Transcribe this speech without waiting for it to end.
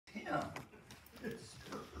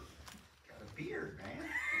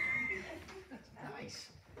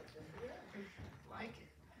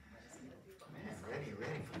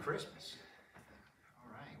Christmas.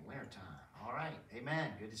 All right, wintertime. All right, amen.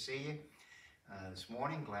 Good to see you this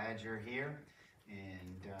morning. Glad you're here.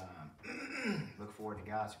 And look forward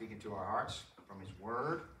to God speaking to our hearts from His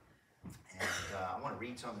Word. And I want to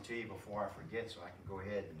read something to you before I forget so I can go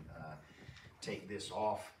ahead and take this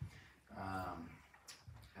off.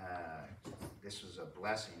 This is a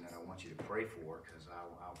blessing that I want you to pray for, because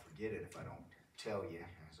I'll forget it if I don't tell you,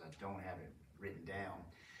 as I don't have it written down.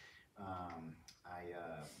 I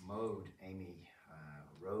mowed Amy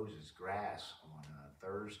Rose's grass on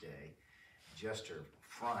Thursday, just her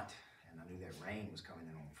front, and I knew that rain was coming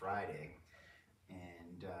in on Friday.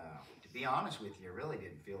 And to be honest with you, I really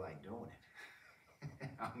didn't feel like doing it.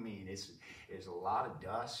 I mean, there's a lot of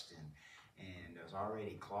dust, and I was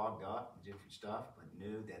already clogged up and different stuff, but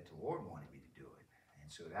knew that the Lord wanted me to do it.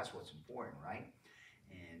 And so that's what's important, right?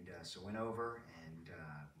 And so went over and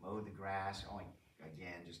mowed the grass, only,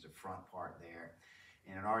 again, just the front part there.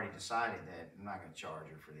 And I'd already decided that I'm not going to charge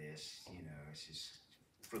her for this. You know, it's just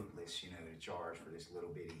fruitless, you know, to charge for this little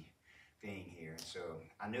bitty thing here. And so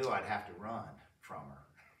I knew I'd have to run from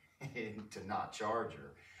her to not charge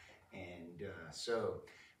her. And so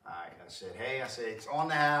I said, hey, I said, it's on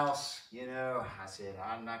the house, you know. I said,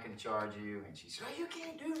 I'm not going to charge you. And she said, oh, you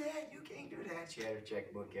can't do that. You can't do that. She had her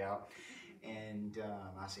checkbook out. And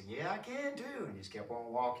I said, yeah, I can do. And just kept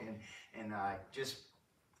on walking. And I just,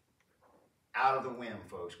 out of the whim,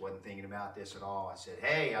 folks, wasn't thinking about this at all. I said,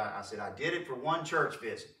 hey, I said, I did it for one church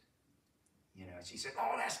visit. You know, she said,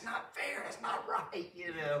 oh, that's not fair. That's not right,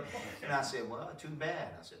 you know. And I said, well, too bad.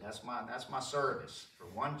 I said, that's my service for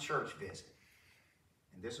one church visit.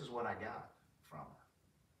 And this is what I got from her.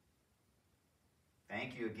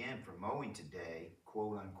 Thank you again for mowing today,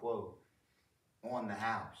 quote unquote, on the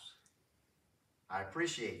house. I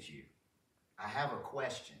appreciate you. I have a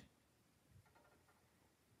question.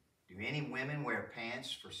 Do any women wear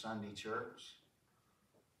pants for Sunday church?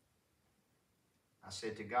 I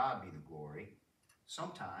said, to God be the glory.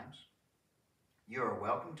 Sometimes you are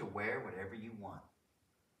welcome to wear whatever you want.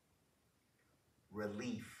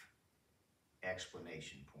 Relief!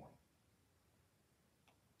 Explanation point.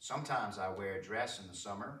 Sometimes I wear a dress in the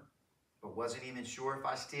summer, but wasn't even sure if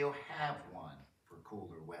I still have one for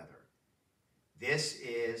cooler weather. This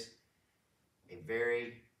is a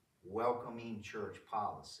very welcoming church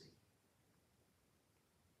policy.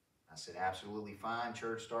 I said, absolutely fine.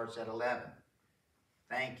 Church starts at 11.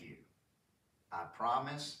 Thank you. I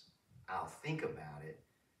promise I'll think about it,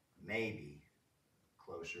 maybe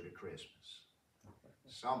closer to Christmas.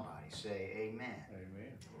 Somebody say amen.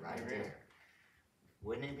 Amen. Right Amen. there.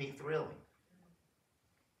 Wouldn't it be thrilling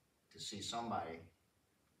to see somebody,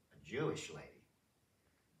 a Jewish lady,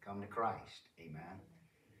 come to Christ? Amen.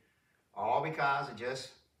 All because of just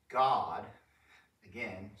God.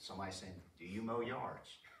 Again, somebody saying, do you mow yards?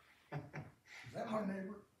 Is that my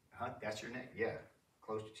neighbor? Huh? That's your neighbor? Yeah.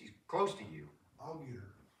 She's close to you. I'll get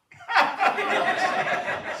her.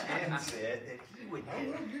 Jim said that he would I get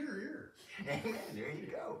will her. get her here. Amen. There you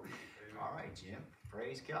go. All right, Jim.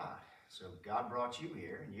 Praise God. So God brought you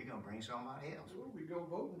here, and you're going to bring somebody else. Well, we go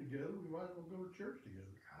voting together. We might as well go to church together.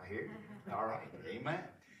 I hear you. All right. Amen.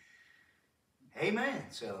 Amen.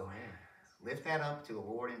 So lift that up to the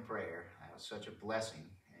Lord in prayer. That was such a blessing,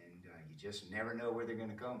 and you just never know where they're going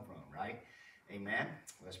to come from, right? Amen.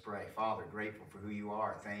 Let's pray. Father, grateful for who you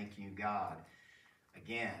are. Thank you, God.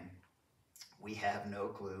 Again, we have no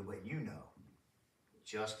clue, but you know.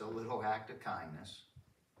 Just a little act of kindness.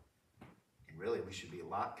 And really, we should be a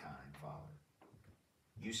lot kind, Father.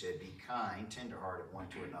 You said be kind, tenderhearted one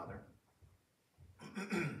to another,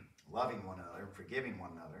 loving one another, forgiving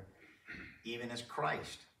one another, even as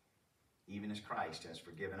Christ has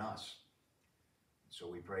forgiven us. So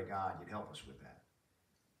we pray, God, you'd help us with that.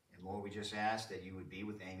 And Lord, we just ask that you would be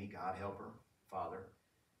with Amy. God, help her. Father,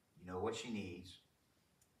 you know what she needs.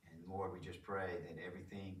 And Lord, we just pray that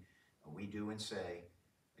everything we do and say,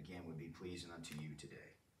 again, would be pleasing unto you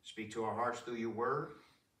today. Speak to our hearts through your word.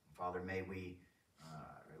 Father, may we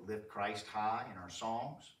lift Christ high in our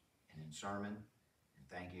songs and in sermon. And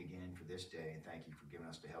thank you again for this day. And thank you for giving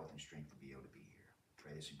us the health and strength to be able to be here.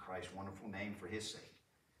 Pray this in Christ's wonderful name for his sake.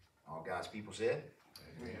 All God's people said?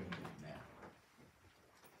 Amen. Amen.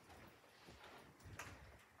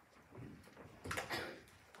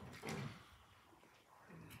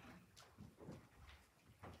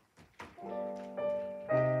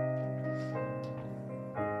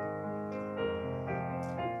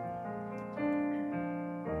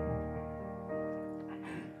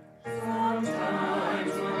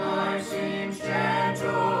 Sometimes when life seems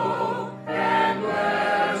gentle and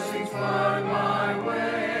blessings flood my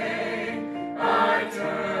way, I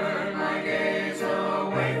turn my gaze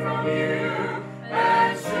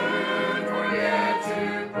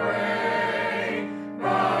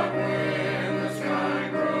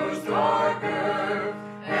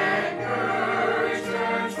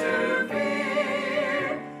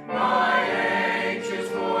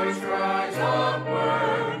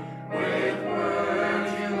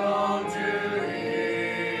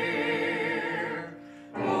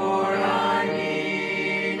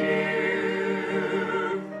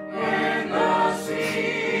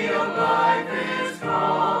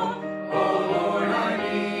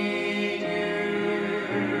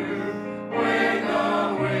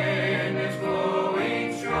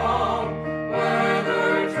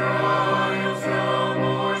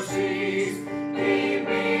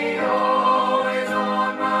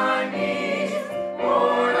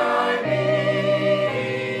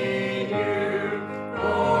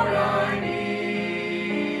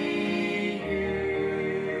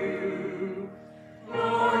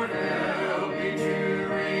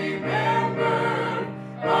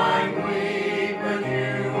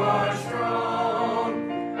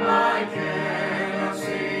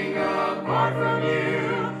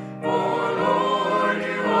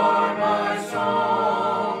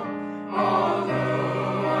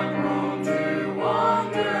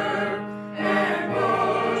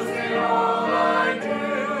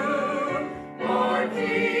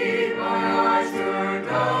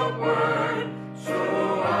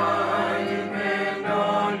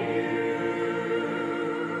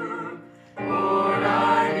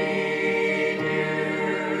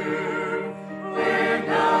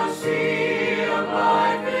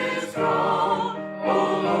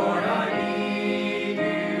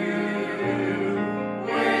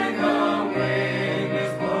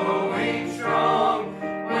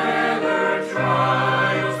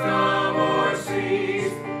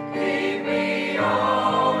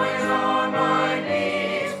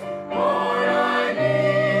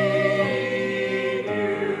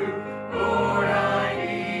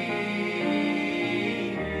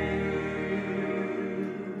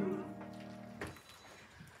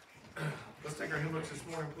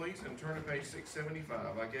please, and turn to page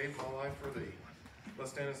 675. I gave my life for thee.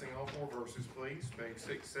 Let's stand and sing all 4 verses, please. Page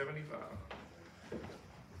 675.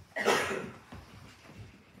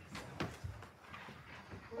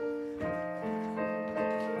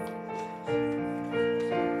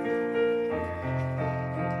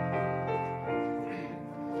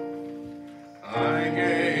 I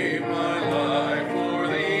gave my life for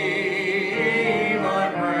thee, my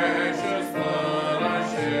precious blood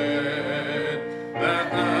I shed,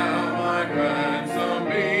 that thou might ransom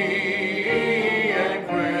me and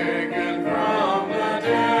quicken from the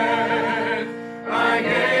dead. I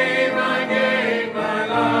gave my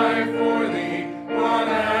life for thee. What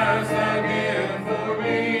hast thou given for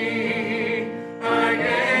me? I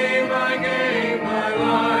gave my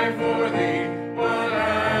life for thee. What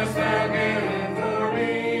hast thou given for me?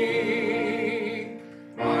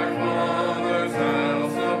 My Father's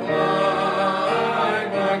house supplied,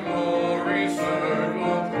 my glory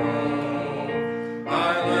circled through. I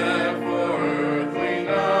left for earthly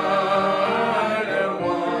night and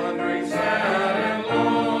wandering sad and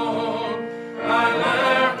lone. I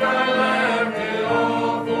left it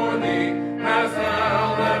all for thee. Hast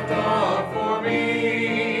thou left all for me?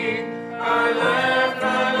 I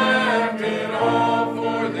left it all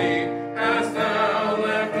for thee. Hast thou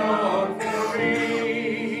left all for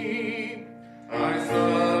me? I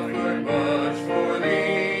suffered much for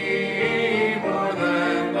thee, more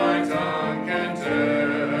than thy tongue can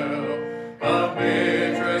tell, of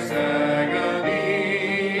bitterest agony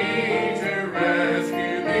to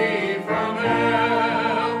rescue thee from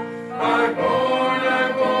hell. I borne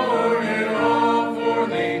it all for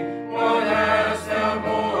thee. What hast thou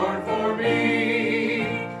borne for me?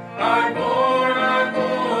 I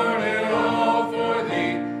borne it all for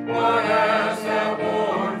thee. What hast thou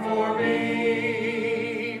borne for me?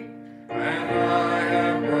 And I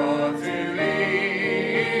have brought to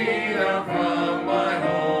thee, thou from my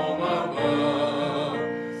home above,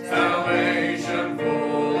 salvation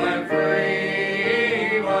full and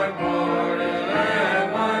free, my pardon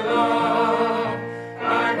and my love.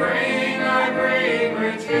 I bring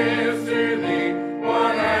rich gifts to thee.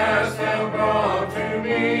 What hast thou brought to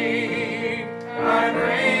me? I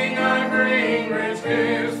bring rich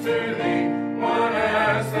gifts to thee. What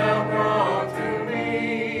hast thou brought to me?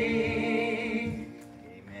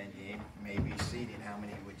 Amen. You may be seated. How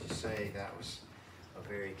many would you say that was a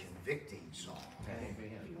very convicting song?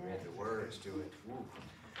 Amen. You read the words to it. Woo.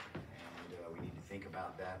 And we need to think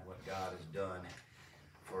about that, what God has done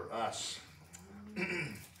for us.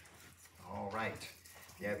 All right.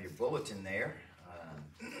 You have your bulletin there.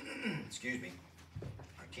 Excuse me.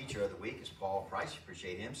 Our teacher of the week is Paul Price.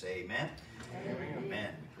 Appreciate him. Say amen.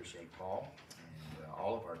 Amen. We appreciate Paul and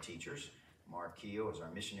all of our teachers. Mark Keogh is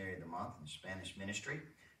our missionary of the month in Spanish ministry.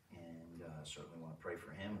 And certainly want to pray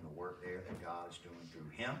for him and the work there that God is doing through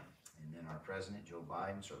him. And then our president, Joe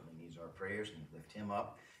Biden, certainly needs our prayers, and lift him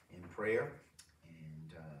up in prayer.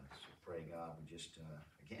 And so pray God would just,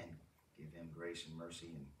 again, give him grace and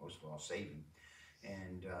mercy, and most of all, save him.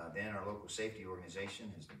 And then our local safety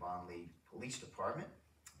organization is the Bond Lead Police Department.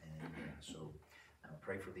 And so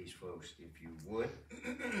pray for these folks if you would.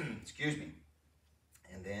 Excuse me.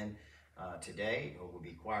 And then today will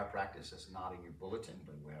be choir practice. That's not in your bulletin,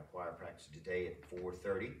 but we have choir practice today at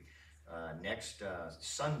 4:30. Next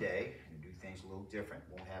Sunday, we'll do things a little different.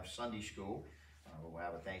 Won't have Sunday school. We'll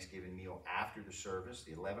have a Thanksgiving meal after the service,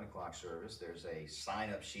 the 11 o'clock service. There's a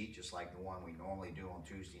sign-up sheet, just like the one we normally do on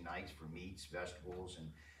Tuesday nights for meats, vegetables,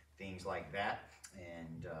 and things like that.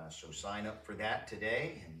 And so sign up for that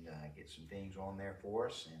today and get some things on there for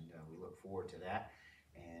us. And we look forward to that.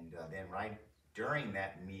 And then right during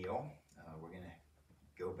that meal, we're going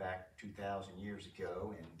to go back 2,000 years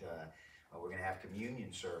ago, and we're going to have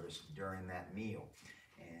communion service during that meal.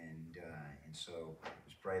 And so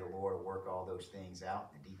just pray the Lord will work all those things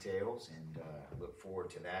out, the details, and look forward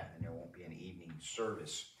to that. And there won't be an evening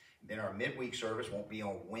service. Then our midweek service won't be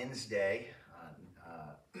on Wednesday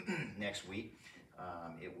next week.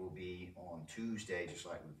 It will be on Tuesday, just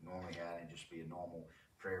like we've normally had, and just be a normal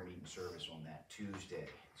prayer meeting service on that Tuesday.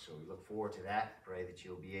 So we look forward to that. Pray that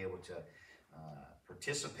you'll be able to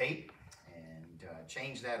participate and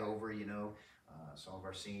change that over. You know, some of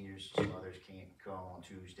our seniors, some others can't come on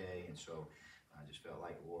Tuesday, and so I just felt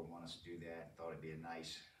like the Lord wanted us to do that. Thought it'd be a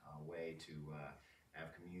nice way to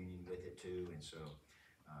have communion with it too, and so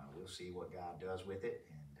we'll see what God does with it,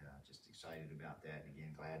 and just excited about that. And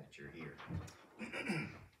again, glad that you're here.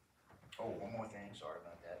 Oh, one more thing. Sorry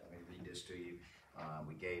about that. Let me read this to you.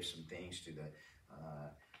 We gave some things to the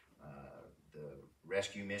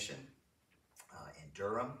rescue mission in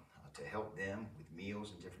Durham to help them with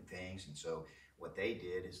meals and different things, and so what they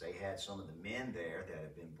did is they had some of the men there that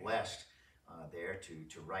have been blessed there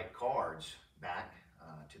to write cards back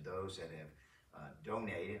to those that have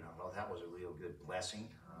donated. I thought that was a real good blessing.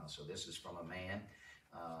 So this is from a man.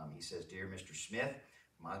 He says, "Dear Mr. Smith,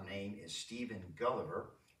 my name is Stephen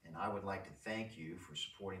Gulliver, and I would like to thank you for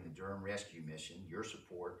supporting the Durham Rescue Mission. Your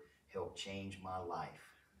support helped change my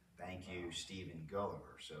life. Thank you, Stephen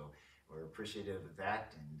Gulliver." So we're appreciative of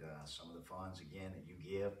that, and some of the funds, again, that you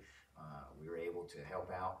give, we were able to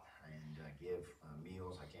help out and give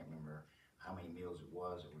meals. I can't remember how many meals it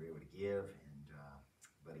was that we were able to give, and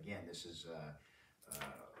but again, this is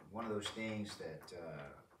one of those things that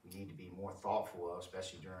we need to be more thoughtful of,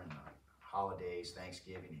 especially during the holidays,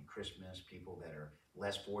 Thanksgiving and Christmas, people that are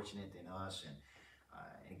less fortunate than us. And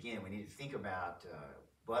again, we need to think about,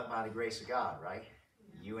 but by the grace of God, right?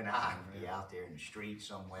 You and I would be out there in the street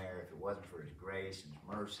somewhere if it wasn't for His grace and His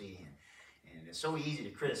mercy. And it's so easy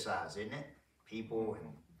to criticize, isn't it? People,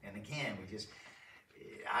 and again,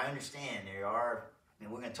 I understand there are,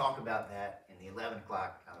 and we're going to talk about that in the 11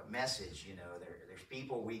 o'clock message. You know, there's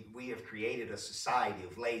people, we have created a society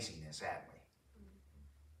of laziness, haven't we?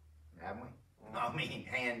 Haven't we? I mean,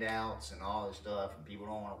 handouts and all this stuff, and people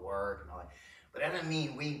don't want to work and all that. But that doesn't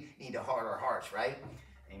mean we need to hard our hearts, right?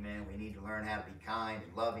 Amen. We need to learn how to be kind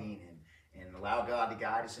and loving and allow God to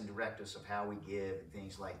guide us and direct us of how we give and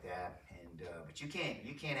things like that. And but you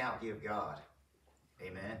can't outgive God.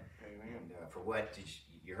 Amen. Amen. And for what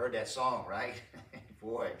you heard that song, right?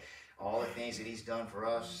 Boy, all the things that He's done for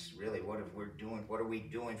us, really, what are we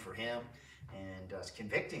doing for Him? And it's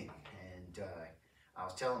convicting. And I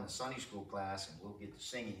was telling the Sunday school class, and we'll get to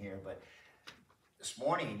singing here, but this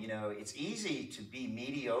morning, you know, it's easy to be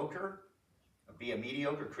mediocre, be a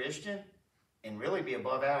mediocre Christian, and really be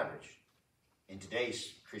above average in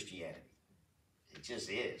today's Christianity. It just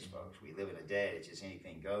is, folks. We live in a day that just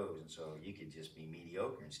anything goes, and so you could just be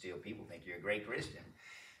mediocre and still people think you're a great Christian.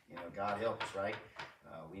 You know, God help us, right?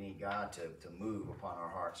 We need God to move upon our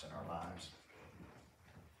hearts and our lives.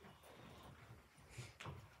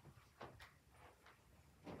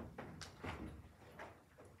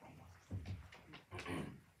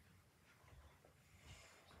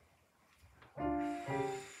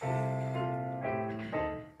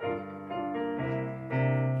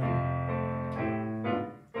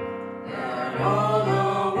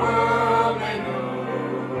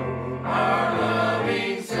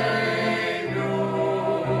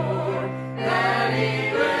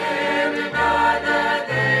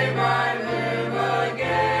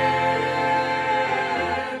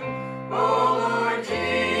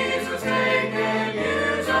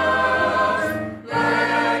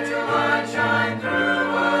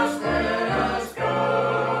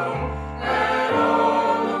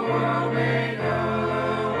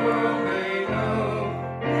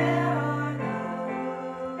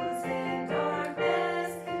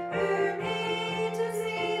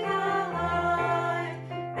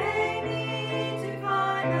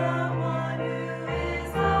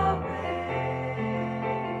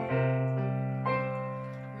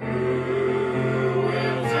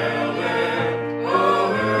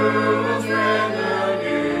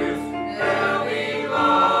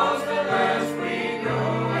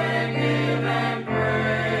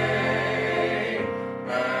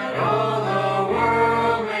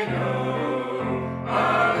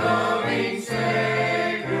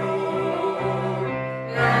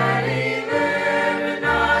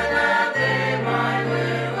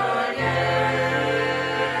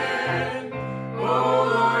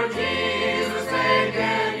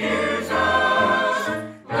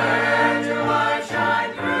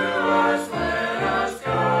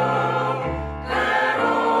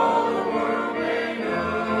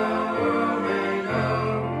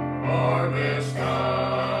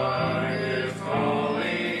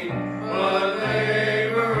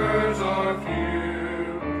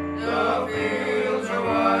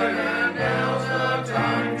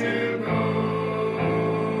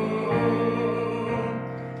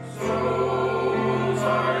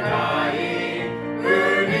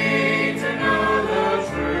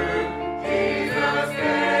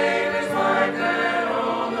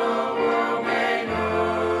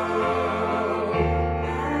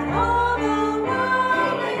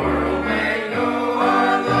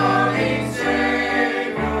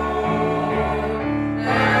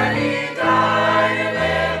 Die.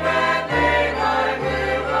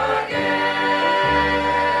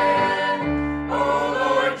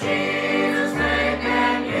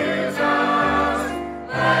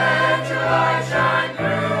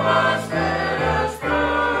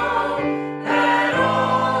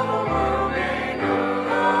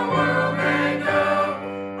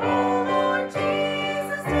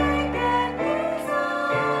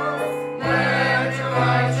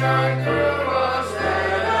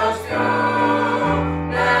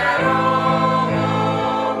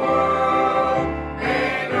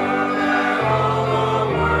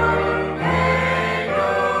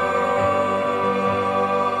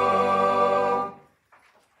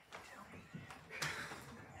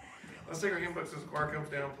 Let's take our hymn books as the choir comes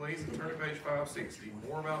down, please, and turn to page 560.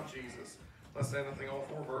 More about Jesus. Let's stand and sing all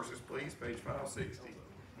 4 verses, please. Page 560.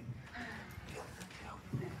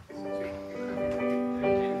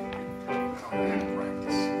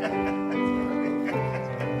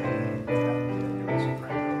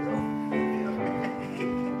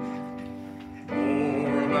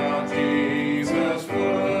 More about Jesus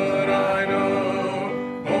would I know,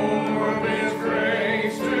 more of His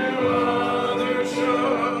grace to others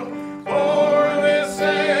show, more of His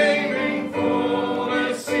saving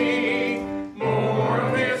fullness see, more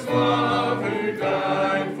of His love who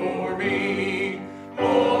died for me.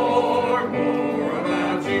 More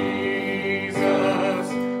about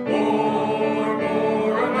Jesus,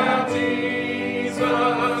 more about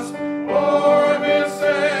Jesus, more of His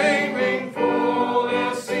saving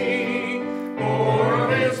fullness see, more of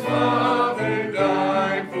His love who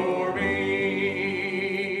died for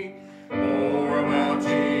me. More about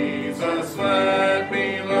Jesus let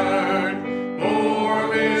me learn, more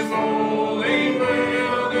of His holy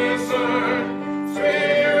will discern.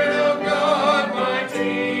 Spirit of God, my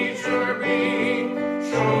teacher be,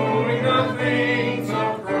 showing the things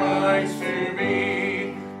of Christ to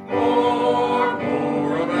me. More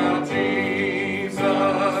about Jesus,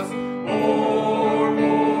 more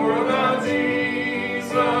about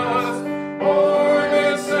Jesus, more of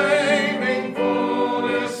His saving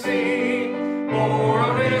fullness see, more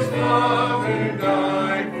of His love who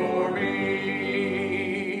died for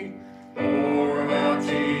me. More about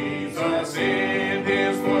Jesus in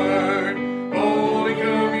His word, holy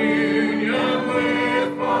communion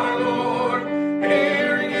with my Lord,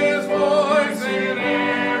 hearing His voice in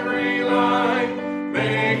every line,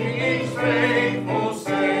 making each faithful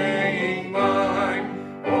saying mine.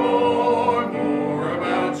 More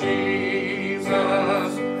about Jesus,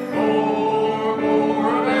 more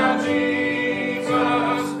about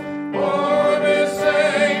Jesus, more of His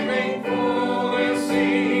saving fullness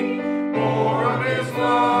see, more of His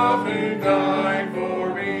love who died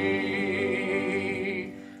for me.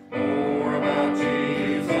 More about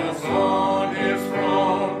Jesus on His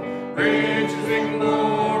throne, riches in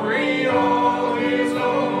glory all His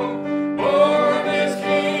own, more of His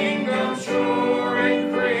kingdom sure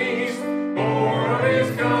increase, more of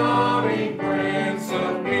His coming Prince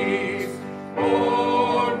of Peace.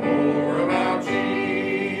 More about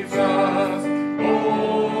Jesus,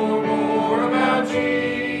 more about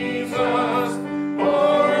Jesus,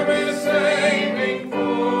 more of His saving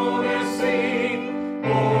fullness see,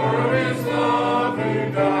 more of His love who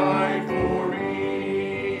died for me.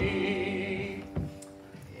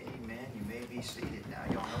 Amen. You may be seated now.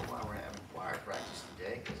 Y'all know why we're having choir practice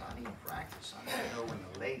today, because I need practice. I need to know when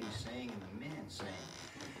the ladies sing and the men sing.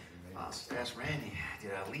 I asked Randy,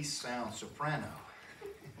 did I at least sound soprano?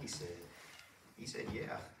 He said,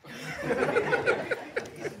 yeah.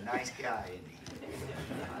 He's a nice guy, isn't he?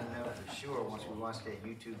 I know for sure once we watched that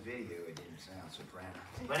YouTube video, it didn't sound soprano.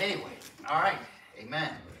 But anyway, all right,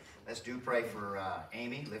 amen. Let's pray for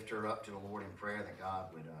Amy. Lift her up to the Lord in prayer that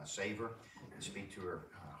God would save her and speak to her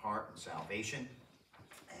heart and salvation.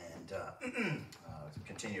 And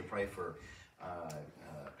continue to pray for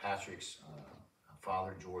Patrick's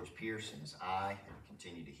father, George Pierce, and his eye, and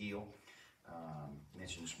continue to heal.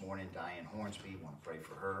 Mentioned this morning, Diane Hornsby, want to pray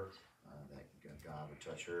for her, that God would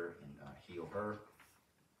touch her and heal her.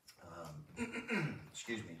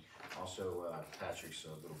 Excuse me. Also, Patrick's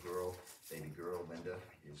little girl, baby girl, Linda,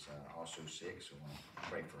 is also sick, so I want to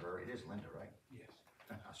pray for her. It is Linda, right? Yes.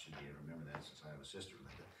 I should be able to remember that since I have a sister,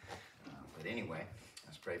 Linda. But anyway,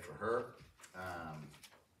 let's pray for her.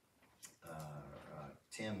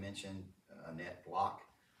 Tim mentioned Annette Block.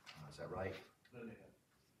 Is that right? Lynette,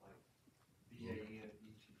 like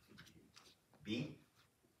V-A-N-E-T-T-E. B?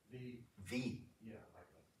 V. Yeah, like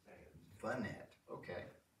a band. Vanette. Okay.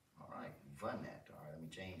 All right. Vanette. All right. Let me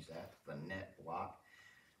change that. Vanette Block.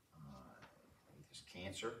 With his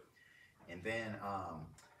cancer. And then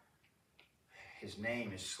his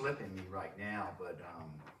name is slipping me right now, but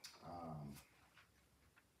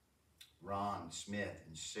Ron Smith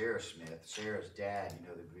and Sarah Smith, Sarah's dad, you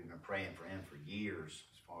know, that we've been praying for him for years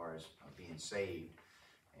as far as being saved.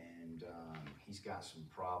 And he's got some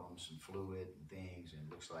problems, some fluid and things, and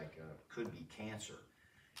it looks like could be cancer.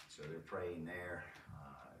 So they're praying there,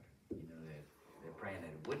 you know, that they're praying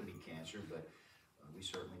that it wouldn't be cancer, but we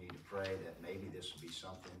certainly need to pray that maybe this will be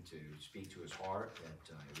something to speak to his heart,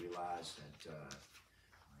 that he realize that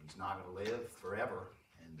he's not going to live forever,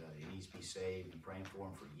 and he needs to be saved, and praying for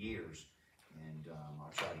him for years. And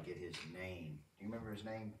I'll try to get his name. Do you remember his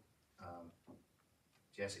name,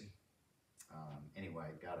 Jesse? Anyway,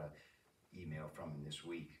 I got an email from him this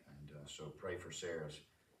week, and so pray for Sarah's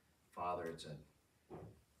Father, it's a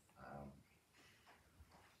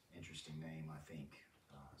interesting name, I think.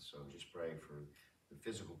 So just pray for the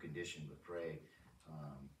physical condition, but pray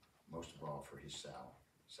most of all for his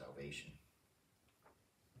salvation.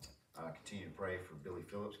 Continue to pray for Billy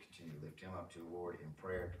Phillips. Continue to lift him up to the Lord in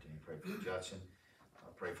prayer. Continue to pray for Judson.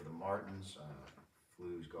 Pray for the Martins.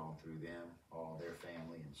 Flu's gone through them, all their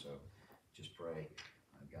family, and so just pray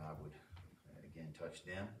God would again touch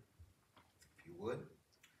them, if you would.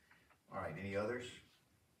 All right, any others?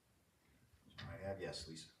 I have, yes,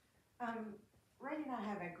 Lisa. Randy and I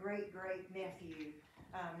have a great nephew.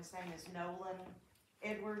 His name is Nolan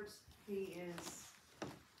Edwards. He is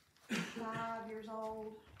 5 years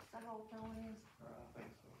old. Is that how old Nolan is? I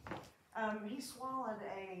think so. He swallowed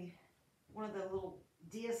one of the little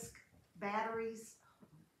disc batteries.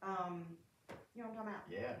 You know what I'm talking about?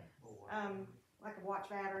 Yeah. Like a watch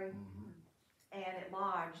battery. Mm-hmm. And it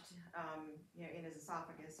lodged, in his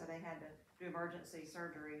esophagus, so they had to do emergency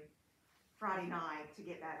surgery Friday night to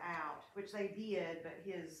get that out, which they did, but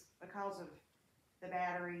because of the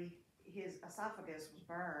battery, his esophagus was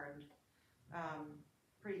burned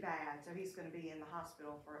pretty bad, so he's going to be in the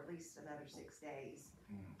hospital for at least another 6 days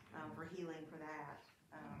for healing for that.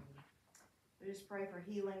 So just pray for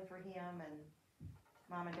healing for him and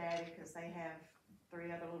Mom and Daddy, because they have 3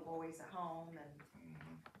 other little boys at home, and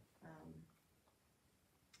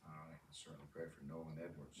All right, I'll certainly pray for Nolan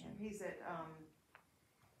Edwards. and he's at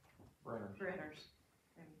Brenner's. Brenner's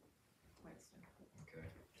in Winston. Okay.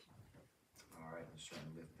 All right, we'll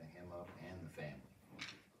certainly lift him up and the family.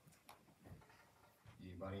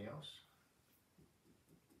 Anybody else?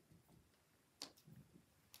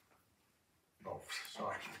 Oh,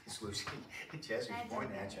 sorry, Miss Lucy. Jesse's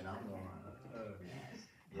pointing at you, and I'm going.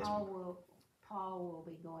 Yes, Paul will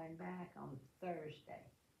be going back on Thursday.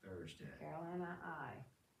 Thursday. Carolina I.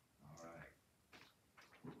 All right.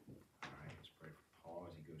 All right, let's pray for Paul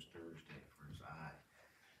as he goes Thursday for his eye.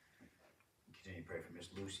 Continue to pray for Miss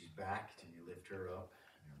Lucy's back. Continue to lift her up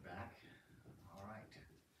and her back. All right.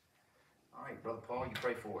 All right, Brother Paul, you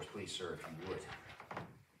pray for us, please, sir, if you would.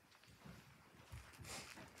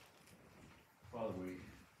 Father,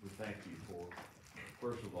 we thank you for,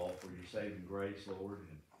 first of all, for your saving grace, Lord,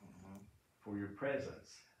 and for your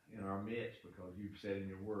presence in our midst, because you've said in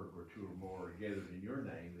your word where 2 or more are gathered in your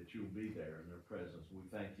name, that you'll be there in their presence. We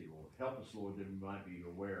thank you, Lord. Help us, Lord, that we might be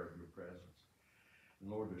aware of your presence. And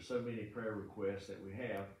Lord, there's so many prayer requests that we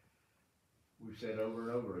have. We've said over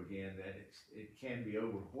and over again that it can be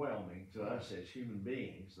overwhelming to us as human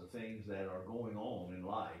beings, the things that are going on in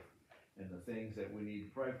life and the things that we need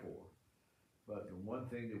to pray for. But the one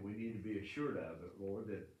thing that we need to be assured of, Lord,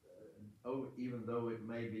 that even though it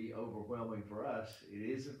may be overwhelming for us, it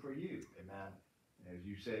isn't for you. Amen. As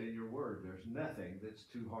you said in your word, there's nothing that's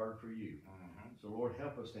too hard for you. So Lord,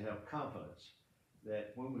 help us to have confidence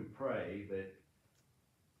that when we pray, that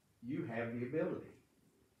you have the ability.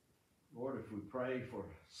 Lord, if we pray for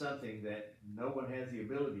something that no one has the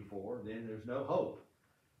ability for, then there's no hope.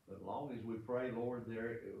 But as long as we pray, Lord,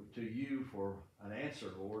 to you for an answer,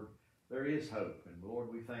 Lord, there is hope. And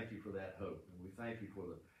Lord, we thank you for that hope. And we thank you for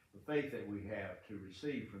the faith that we have to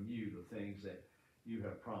receive from you the things that you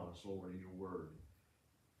have promised, Lord, in your word.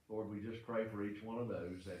 Lord, we just pray for each one of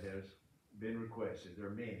those that has been requested. There are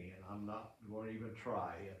many, and I'm not going to even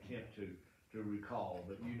attempt to recall,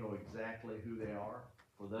 but you know exactly who they are.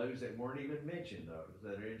 For those that weren't even mentioned, those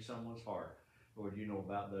that are in someone's heart, Lord, you know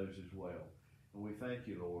about those as well. And we thank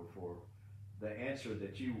you, Lord, for the answer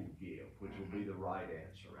that you will give, which will be the right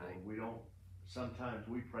answer. Right. Lord, sometimes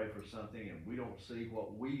we pray for something and we don't see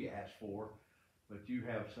what we ask for, but you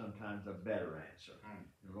have sometimes a better answer.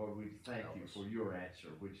 And Lord, we thank you for your answer,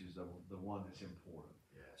 which is the one that's important.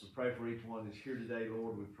 Yes. We pray for each one that's here today,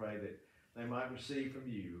 Lord. We pray that they might receive from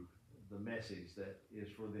you the message that is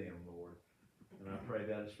for them, Lord. And I pray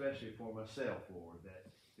that especially for myself, Lord, that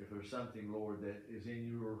if there's something, Lord, that is in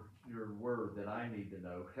your word that I need to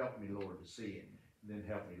know, help me, Lord, to see it. And then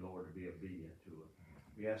help me, Lord, to be obedient to it.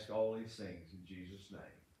 We ask all these things in Jesus' name.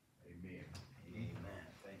 Amen. Amen.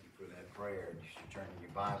 Thank you for that prayer. You should turn in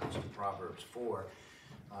your Bibles to Proverbs 4.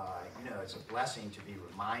 It's a blessing to be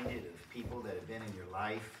reminded of people that have been in your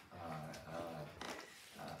life.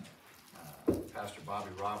 Pastor Bobby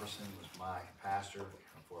Robertson was my pastor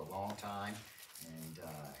for a long time, and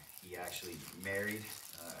he actually married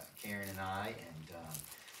Karen and I, and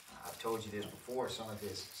I've told you this before, some of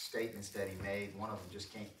his statements that he made,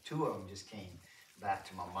 two of them just came back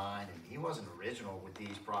to my mind, and he wasn't original with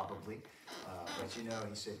these probably, but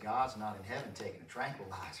he said, God's not in heaven taking a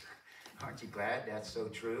tranquilizer. Aren't you glad that's so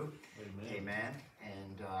true? Amen. Amen.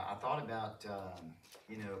 And I thought about,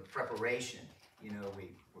 preparation you know,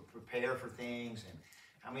 we prepare for things, and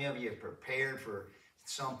how many of you have prepared for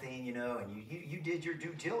something, you know, and you did your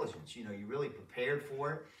due diligence, you know, you really prepared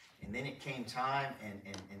for it, and then it came time,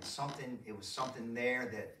 and something, it was something there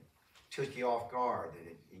that took you off guard,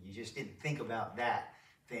 that you just didn't think about that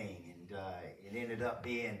thing, and it ended up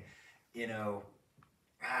being, you know,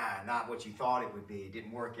 not what you thought it would be. It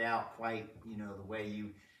didn't work out quite, you know, the way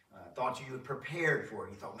you thought you had prepared for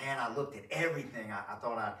it. You thought, man, I looked at everything. I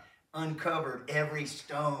thought I uncovered every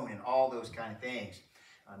stone and all those kind of things.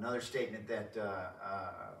 Another statement that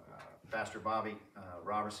Pastor Bobby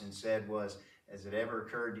Robertson said was, has it ever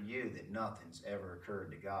occurred to you that nothing's ever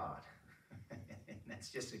occurred to God? And that's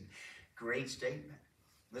just a great statement.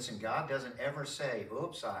 Listen, God doesn't ever say,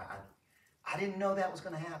 oops, I didn't know that was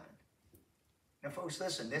going to happen. Now, folks,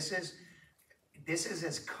 listen, this is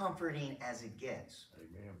as comforting as it gets.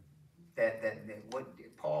 Amen. That what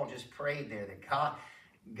Paul just prayed there, that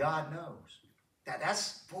God knows.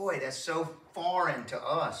 That's so foreign to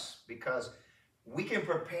us, because we can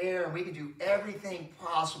prepare and we can do everything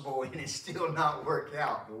possible and it still not work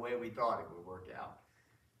out the way we thought it would work out.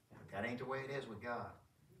 But that ain't the way it is with God.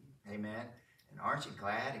 Amen. And aren't you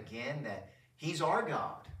glad again that He's our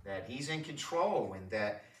God, that He's in control, and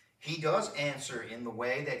that He does answer in the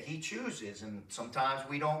way that He chooses. And sometimes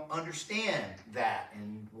we don't understand that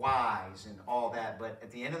and whys and all that. But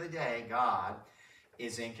at the end of the day, God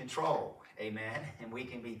is in control. Amen. And we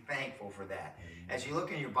can be thankful for that. As you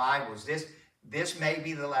look in your Bibles, this may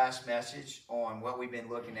be the last message on what we've been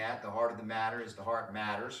looking at. The heart of the matter is the heart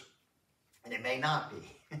matters. And it may not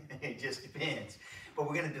be. It just depends. But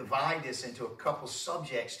we're going to divide this into a couple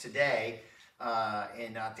subjects today.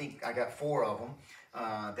 And I think I got 4 of them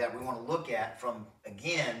that we want to look at from,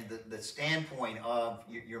 again, the standpoint of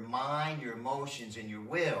your mind, your emotions, and your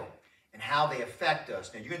will, and how they affect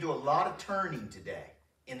us. Now, you're going to do a lot of turning today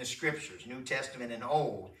in the Scriptures, New Testament and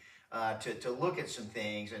Old, to look at some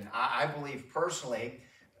things. And I believe personally,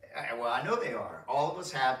 well, I know they are. All of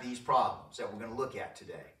us have these problems that we're going to look at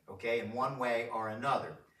today, okay, in one way or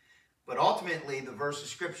another. But ultimately, the verse of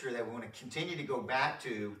Scripture that we want to continue to go back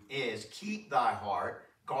to is, keep thy heart,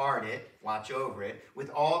 guard it, watch over it, with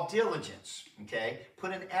all diligence, okay?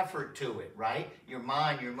 Put an effort to it, right? Your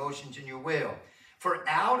mind, your emotions, and your will. For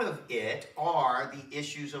out of it are the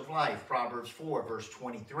issues of life, Proverbs 4, verse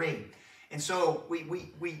 23. And so we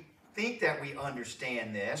think that we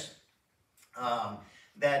understand this,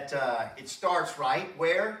 that it starts right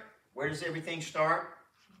where? Where does everything start?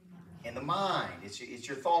 In the mind. It's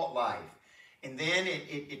your thought life. And then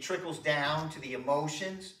it trickles down to the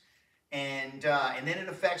emotions, and then it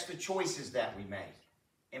affects the choices that we make.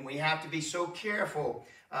 And we have to be so careful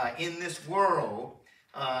in this world,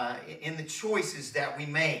 in the choices that we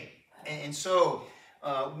make. And so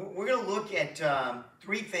we're going to look at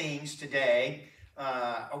 3 things today,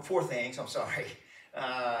 4 things, I'm sorry.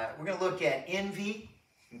 We're going to look at envy,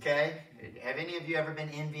 okay? Have any of you ever been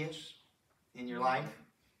envious in your life?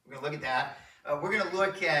 We're going to look at that. We're going to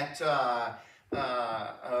look at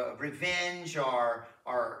revenge, or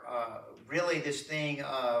really this thing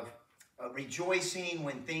of rejoicing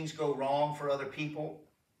when things go wrong for other people.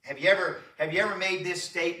 Have you ever made this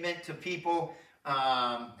statement to people?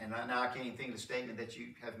 And now I can't even think of the statement that you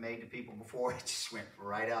have made to people before. It just went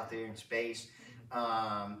right out there in space.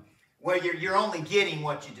 Well, you're only getting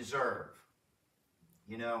what you deserve.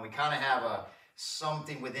 You know, we kind of have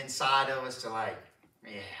something within inside of us to like,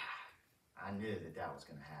 yeah, I knew that was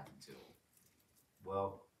going to happen to him.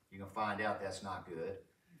 Well, you're going to find out that's not good,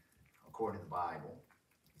 according to the Bible.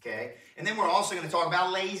 Okay? And then we're also going to talk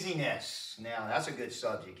about laziness. Now, that's a good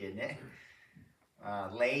subject, isn't it?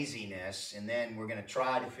 Laziness. And then we're going to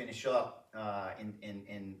try to finish up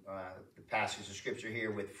in the passage of Scripture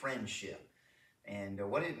here with friendship. And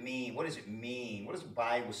what does it mean? What does it mean? What does the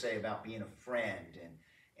Bible say about being a friend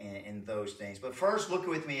and those things? But first, look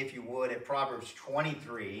with me, if you would, at Proverbs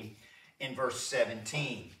 23 in verse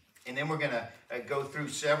 17. And then we're going to go through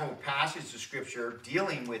several passages of Scripture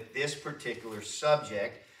dealing with this particular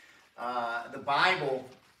subject. The Bible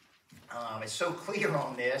is so clear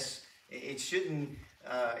on this. It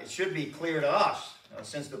should be clear to us,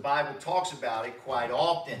 since the Bible talks about it quite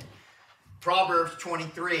often. Proverbs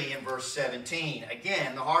 23 and verse 17.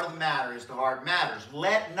 Again, the heart of the matter is the heart matters.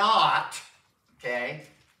 Let not, okay,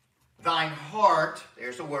 thine heart,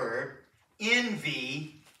 there's the word,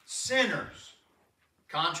 envy sinners.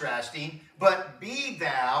 Contrasting, but be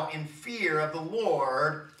thou in fear of the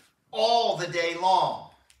Lord all the day long.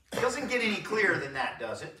 It doesn't get any clearer than that,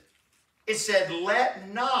 does it? It said,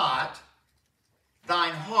 let not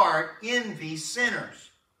thine heart envy sinners,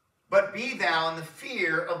 but be thou in the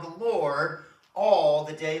fear of the Lord all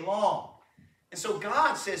the day long. And so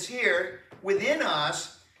God says here, within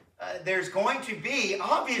us, there's going to be,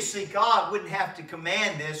 obviously God wouldn't have to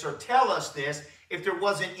command this or tell us this if there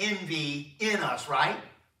wasn't envy in us, right?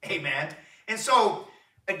 Amen. And so,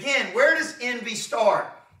 again, where does envy start?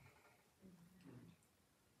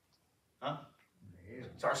 Huh?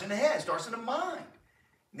 Starts in the head, starts in the mind.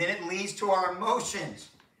 Then it leads to our emotions.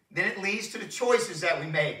 Then it leads to the choices that we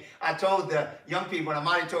make. I told the young people, and I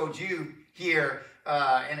might have told you here,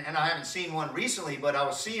 and I haven't seen one recently, but I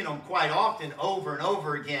was seeing them quite often over and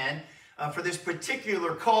over again for this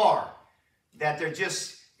particular car that they're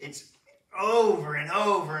just, it's over and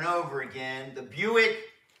over and over again. The Buick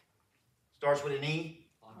starts with an E.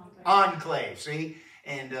 Enclave, see?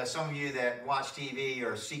 And some of you that watch TV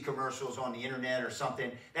or see commercials on the internet or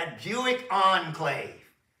something, that Buick Enclave,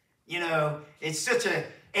 you know, it's such a,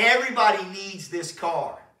 everybody needs this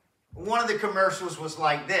car. One of the commercials was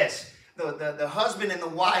like this. The husband and the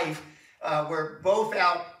wife were both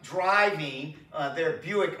out driving their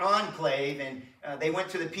Buick Enclave, and they went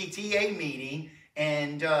to the PTA meeting,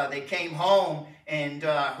 and they came home, and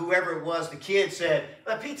whoever it was, the kid said,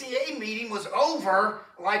 the PTA meeting was over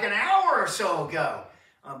like an hour or so ago.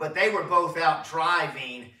 But they were both out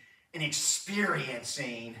driving and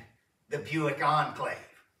experiencing the Buick Enclave.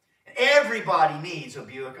 Everybody needs a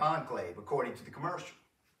Buick Enclave, according to the commercial,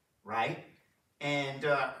 right? And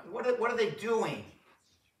what are they doing?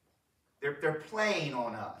 They're playing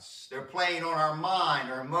on us. They're playing on our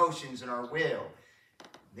mind, our emotions, and our will.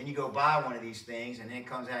 Then you go buy one of these things, and then it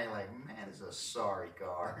comes out, and you're like, man, it's a sorry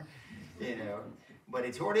car, you know. But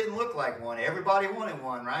it sure didn't look like one. Everybody wanted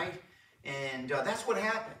one, right? And that's what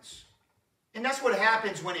happens. And that's what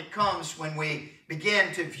happens when we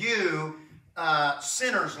begin to view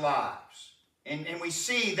sinners' lives. And we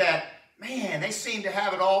see that, man, they seem to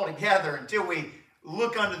have it all together until we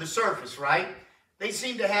look under the surface, right? They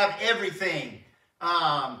seem to have everything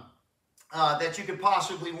that you could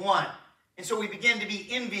possibly want. And so we begin to be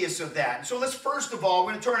envious of that. And so let's first of all,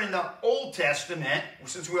 we're going to turn in the Old Testament,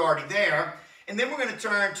 since we're already there. And then we're going to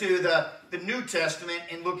turn to the New Testament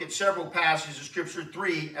and look at several passages of Scripture,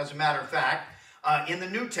 3 as a matter of fact, in the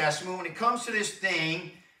New Testament when it comes to this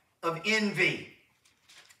thing of envy.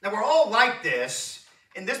 Now we're all like this,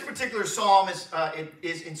 and this particular psalm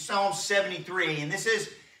is in Psalm 73, and this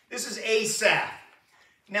is Asaph.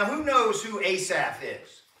 Now who knows who Asaph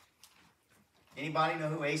is? Anybody know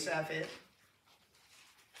who Asaph is?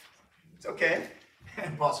 It's okay.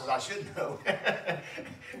 Paul says I should know.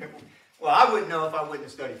 Well, I wouldn't know if I wouldn't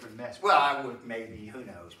have studied for the message. Well, I would maybe, who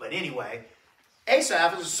knows. But anyway,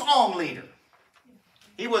 Asaph is a psalm leader.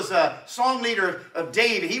 He was a song leader of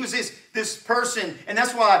David. He was this person, and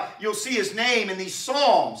that's why you'll see his name in these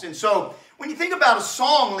psalms. And so when you think about a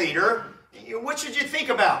song leader, what should you think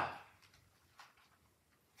about?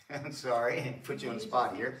 I'm sorry, put you on the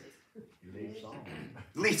spot here.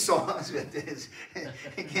 Lead songs.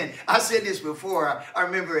 Again, I said this before. I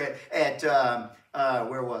remember at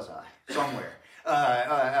where was I? Somewhere.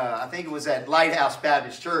 I think it was at Lighthouse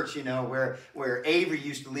Baptist Church, you know, where Avery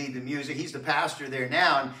used to lead the music. He's the pastor there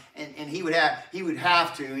now, and he would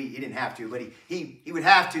have to. He didn't have to, but he would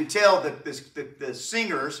have to tell the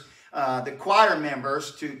singers, the choir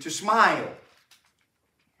members, to smile.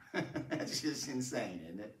 That's just insane,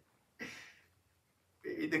 isn't it?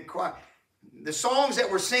 The songs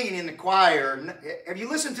that we're singing in the choir, have you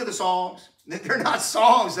listened to the songs? They're not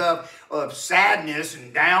songs of sadness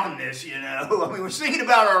and downness, you know. I mean, we're singing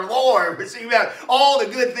about our Lord. We're singing about all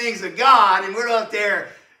the good things of God, and we're up there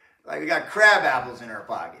like we got crab apples in our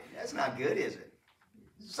pocket. That's not good, is it?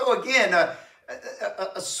 So again,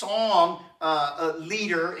 a song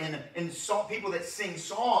leader and people that sing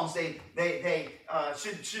songs, they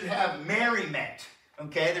should have merriment.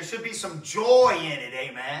 Okay, there should be some joy in it.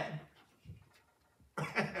 Amen.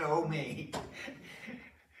 Oh me.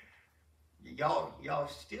 Y'all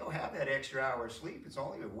still have that extra hour of sleep. It's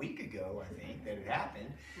only a week ago, I think, that it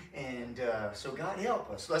happened. And so God help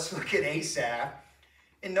us. Let's look at Asaph.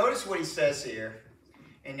 And notice what he says here.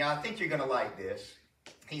 And I think you're going to like this.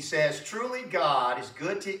 He says, truly God is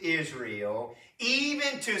good to Israel,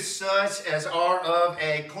 even to such as are of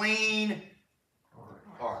a clean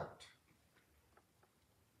heart.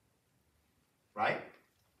 Right?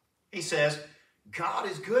 He says, God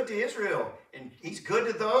is good to Israel, and he's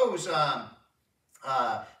good to those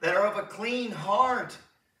that are of a clean heart.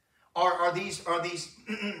 Are these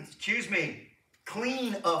excuse me,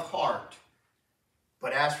 clean of heart.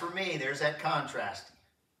 But as for me, there's that contrast.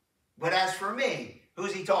 But as for me,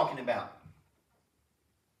 who's he talking about?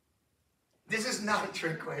 This is not a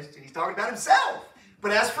trick question. He's talking about himself.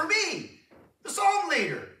 But as for me, the psalm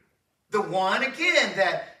leader, The one, again,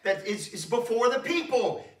 that is before the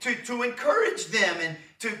people to encourage them and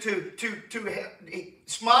to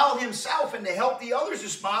smile himself and to help the others to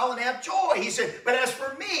smile and have joy. He said, but as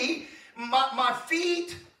for me, my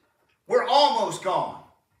feet were almost gone.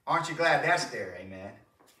 Aren't you glad that's there? Amen.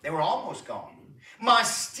 They were almost gone. My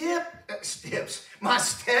steps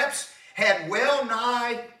had well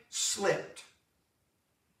nigh slipped.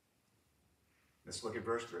 Let's look at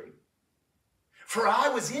verse 3. For I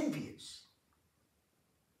was envious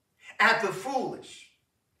at the foolish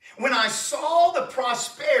when I saw the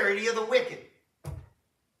prosperity of the wicked.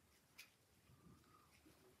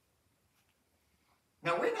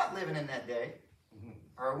 Now, we're not living in that day.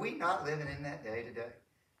 Are we not living in that day today?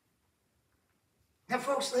 Now,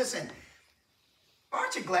 folks, listen.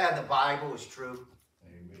 Aren't you glad the Bible is true?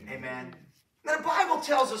 Amen. Amen. Now, the Bible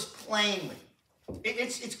tells us plainly.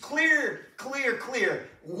 It's clear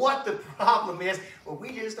what the problem is, but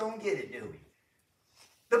we just don't get it, do we?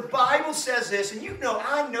 The Bible says this, and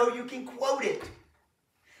I know you can quote it.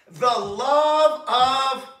 The love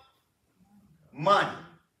of money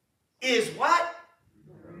is what?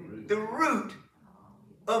 The root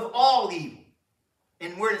of all evil.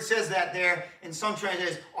 And where it says that there, in some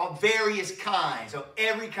translations, of various kinds, of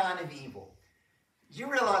every kind of evil.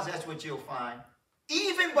 You realize that's what you'll find?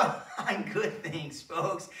 Even behind good things,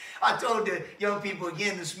 folks. I told the young people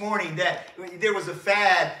again this morning that there was a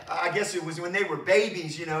fad, I guess it was when they were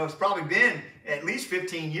babies, it's probably been at least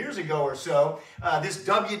 15 years ago or so, this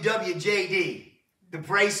WWJD, the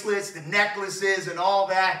bracelets, the necklaces, and all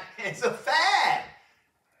that. It's a fad.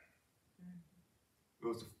 It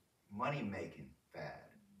was a money-making fad.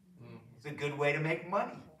 It's a good way to make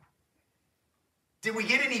money. Did we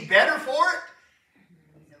get any better for it?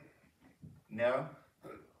 No.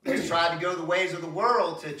 We just tried to go the ways of the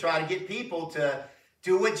world to try to get people to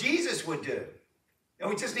do what Jesus would do. And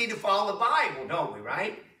we just need to follow the Bible, don't we,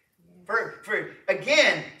 right?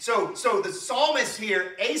 Again, so the psalmist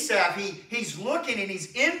here, Asaph, he's looking and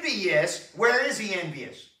he's envious. Where is he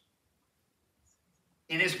envious?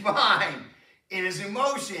 In his mind, in his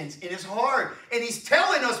emotions, in his heart. And he's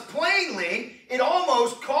telling us plainly it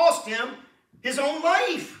almost cost him his own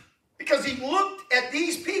life. Because he looked at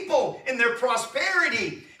these people in their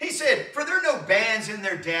prosperity. He said, for there are no bands in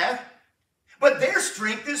their death, but their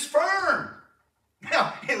strength is firm.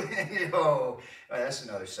 Now, that's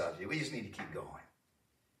another subject. We just need to keep going.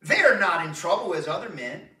 They're not in trouble as other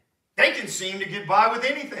men. They can seem to get by with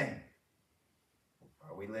anything.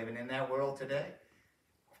 Are we living in that world today?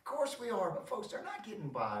 Of course we are, but folks, they're not getting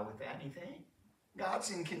by with anything. God's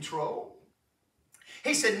in control.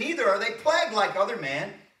 He said, neither are they plagued like other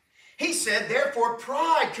men. He said, therefore,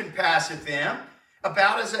 pride compasseth them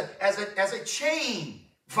about as a chain.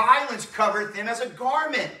 Violence covereth them as a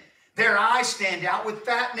garment. Their eyes stand out with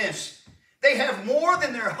fatness. They have more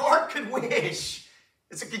than their heart could wish.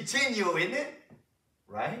 It's a continual, isn't it?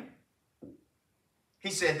 Right? He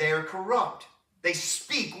said they are corrupt. They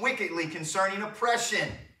speak wickedly concerning oppression.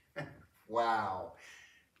 Wow.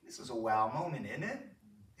 This is a wow moment, isn't it?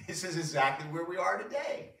 This is exactly where we are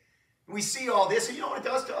today. We see all this, and you know what it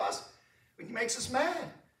does to us? It makes us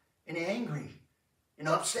mad and angry and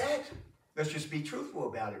upset. Let's just be truthful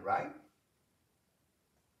about it, right?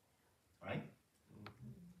 Right?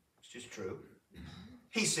 It's just true.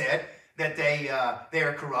 He said that they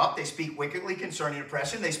are corrupt. They speak wickedly concerning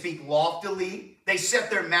oppression. They speak loftily. They set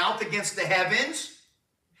their mouth against the heavens.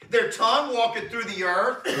 Their tongue walketh through the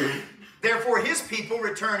earth. Therefore his people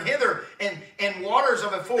return hither, and waters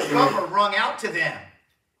of a full cup are wrung out to them.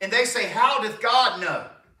 And they say, how doth God know?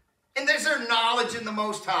 And there's their knowledge in the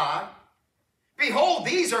Most High. Behold,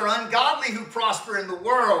 these are ungodly who prosper in the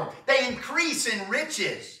world. They increase in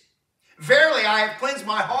riches. Verily, I have cleansed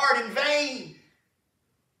my heart in vain.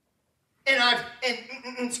 And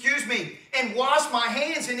washed my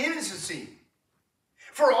hands in innocency.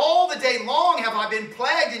 For all the day long have I been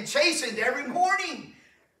plagued and chastened every morning.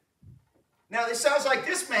 Now, this sounds like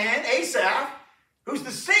this man, Asaph, who's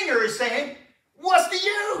the singer, is saying, what's the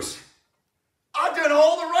use? I've done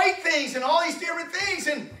all the right things and all these different things,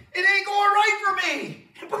 and it ain't going right for me.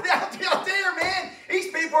 But out there, man, these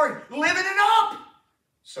people are living it up.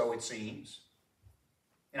 So it seems.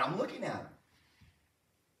 And I'm looking at them.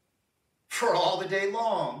 For all the day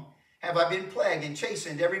long have I been plagued and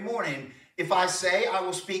chastened every morning. If I say I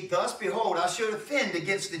will speak thus, behold, I should offend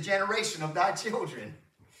against the generation of thy children.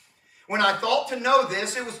 When I thought to know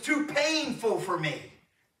this, it was too painful for me.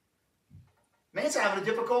 Man's having a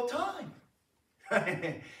difficult time.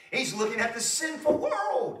 He's looking at the sinful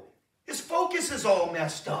world. His focus is all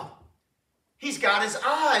messed up. He's got his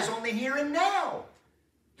eyes on the here and now,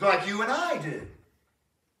 like you and I do.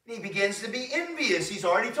 He begins to be envious. He's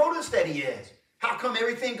already told us that he is. How come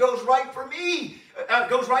everything goes right for me?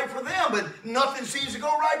 Goes right for them, but nothing seems to go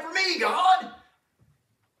right for me, God?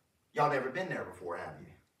 Y'all never been there before, have you?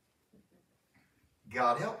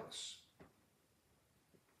 God help us.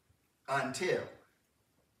 Until.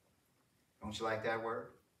 Don't you like that word?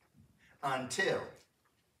 Until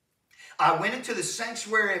I went into the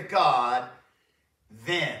sanctuary of God,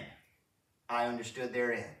 then I understood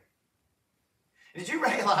therein. Did you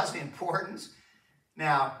realize the importance?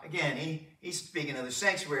 Now, again, he's speaking of the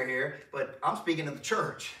sanctuary here, but I'm speaking of the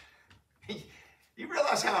church. You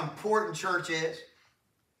realize how important church is?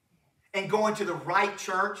 And going to the right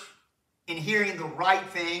church and hearing the right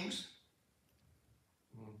things?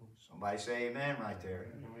 Somebody say amen right there.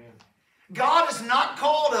 Amen. God has not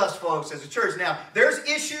called us, folks, as a church. Now, there's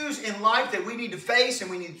issues in life that we need to face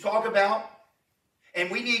and we need to talk about.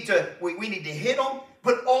 And we need to hit them.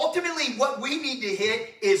 But ultimately, what we need to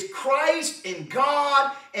hit is Christ and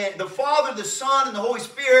God and the Father, the Son, and the Holy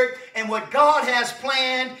Spirit, and what God has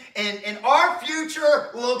planned. And our future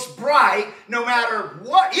looks bright no matter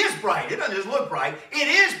what is bright. It doesn't just look bright. It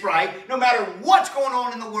is bright no matter what's going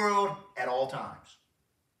on in the world at all times.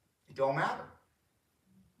 It don't matter.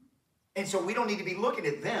 And so we don't need to be looking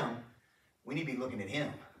at them. We need to be looking at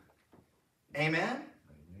Him. Amen?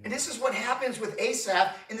 And this is what happens with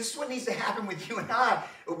Asaph, and this is what needs to happen with you and I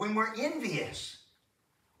when we're envious,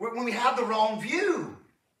 when we have the wrong view.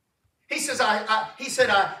 He says,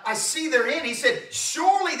 I see therein. He said,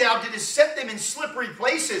 surely thou didst set them in slippery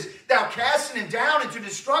places, thou casting them down into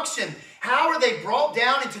destruction. How are they brought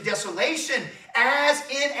down into desolation? As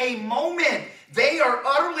in a moment, they are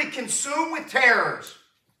utterly consumed with terrors.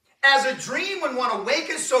 As a dream when one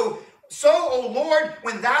awaketh, so, O Lord,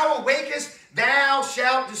 when thou awakest, thou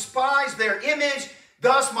shalt despise their image.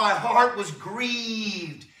 Thus my heart was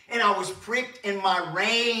grieved, and I was pricked in my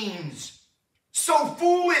reins. So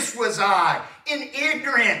foolish was I, and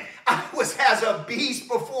ignorant. I was as a beast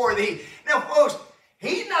before thee. Now, folks,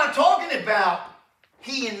 he's not talking about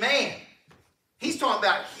he and man. He's talking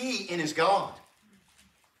about he and his God.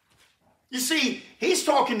 You see, he's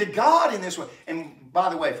talking to God in this way. And by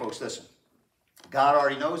the way, folks, listen. God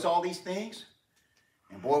already knows all these things.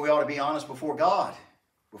 And boy, we ought to be honest before God.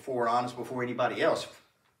 Before we're honest before anybody else.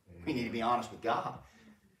 We need to be honest with God.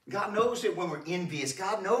 God knows that when we're envious.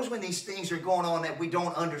 God knows when these things are going on that we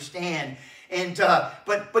don't understand. And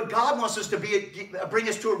but God wants us to bring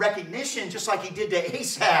us to a recognition, just like He did to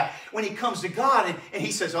Asaph when he comes to God and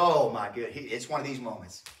he says, "Oh my God!" It's one of these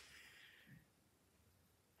moments.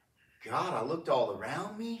 God, I looked all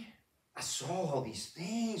around me. I saw all these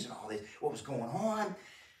things and all this, what was going on,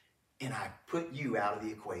 and I put you out of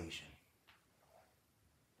the equation.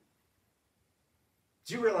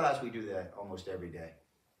 Do you realize we do that almost every day?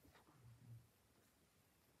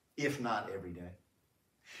 If not every day.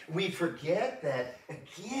 We forget that,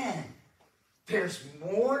 again, there's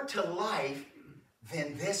more to life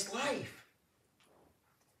than this life.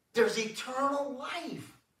 There's eternal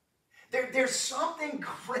life. There's something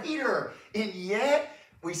greater, and yet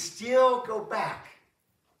we still go back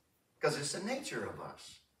because it's the nature of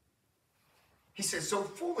us. He said, so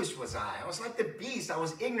foolish was I. I was like the beast. I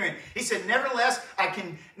was ignorant. He said, nevertheless,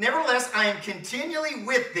 I am continually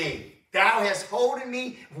with thee. Thou hast holden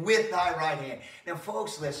me with thy right hand. Now,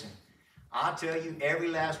 folks, listen. I'll tell you, every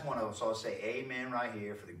last one of us ought to say amen right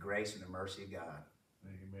here for the grace and the mercy of God.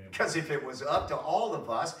 Amen. Because if it was up to all of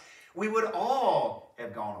us, we would all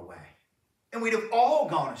have gone away. And we'd have all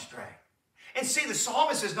gone astray. And see, the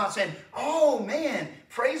psalmist is not saying, oh man,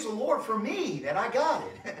 praise the Lord for me that I got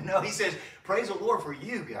it. No, he says, praise the Lord for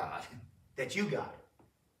you, God, that you got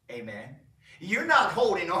it. Amen. You're not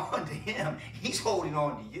holding on to Him. He's holding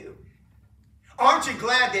on to you. Aren't you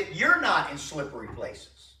glad that you're not in slippery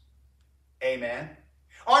places? Amen.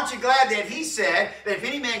 Aren't you glad that He said that if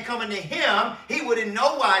any man come unto Him, He would in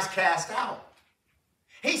no wise cast out.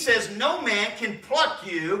 He says no man can pluck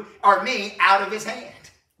you or me out of His hand.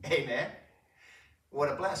 Amen. What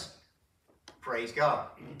a blessing. Praise God.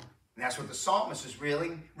 And that's what the psalmist is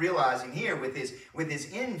really realizing here with his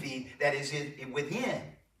envy that is within.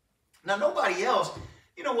 Now, nobody else,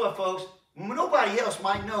 you know what, folks? Nobody else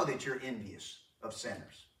might know that you're envious of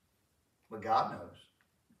sinners. But God knows.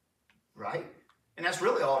 Right? And that's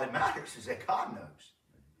really all that matters, is that God knows.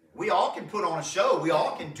 We all can put on a show. We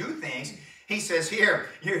all can do things. He says here,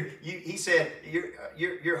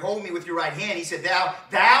 you're holding me with your right hand. He said,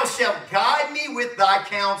 thou shalt guide me with thy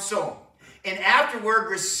counsel, and afterward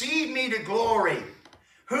receive me to glory.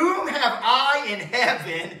 Whom have I in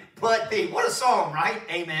heaven but thee? What a song, right?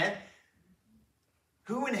 Amen.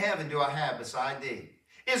 Who in heaven do I have beside thee?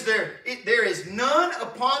 There is none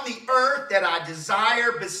upon the earth that I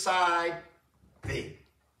desire beside thee.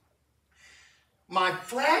 My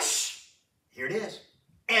flesh, here it is,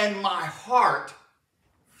 and my heart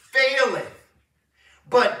faileth.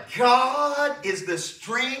 But God is the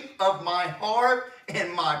strength of my heart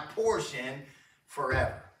and my portion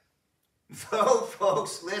forever. Though,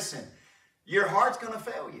 folks, listen, your heart's going to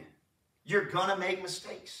fail you. You're going to make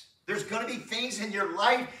mistakes. There's going to be things in your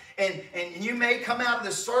life, and you may come out of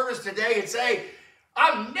the service today and say,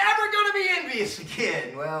 I'm never going to be envious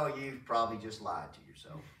again. Well, you've probably just lied to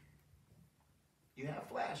yourself. You have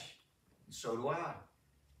flesh, and so do I.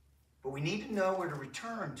 But we need to know where to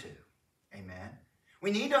return to. Amen.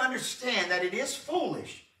 We need to understand that it is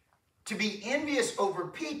foolish to be envious over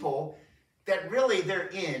people that really their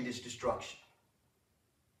end is destruction.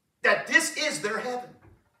 That this is their heaven.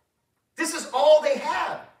 This is all they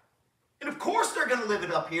have. And of course they're going to live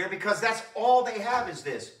it up here because that's all they have is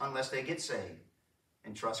this, unless they get saved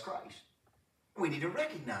and trust Christ. We need to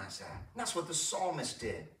recognize that. And that's what the psalmist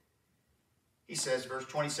did. He says, verse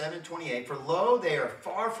 27, 28, For lo, they are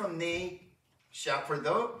far from thee, for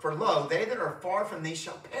lo, they that are far from thee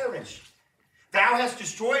shall perish. Thou hast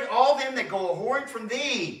destroyed all them that go a-whoring from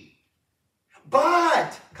thee.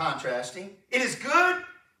 But, contrasting, it is good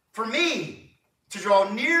for me to draw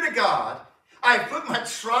near to God. I have put my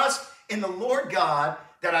trust in the Lord God,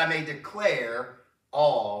 that I may declare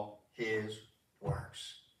all his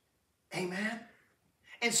works. Amen.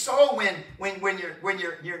 And so when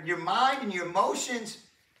your mind and your emotions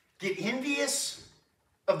get envious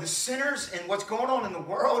of the sinners and what's going on in the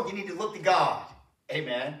world, you need to look to God.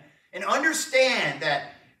 Amen. And understand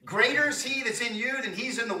that greater is he that's in you than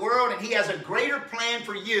he's in the world, and he has a greater plan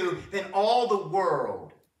for you than all the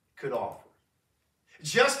world could offer.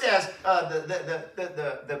 Just as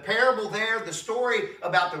the parable there, the story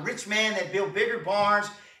about the rich man that built bigger barns,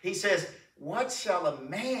 he says, what shall a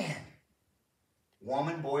man,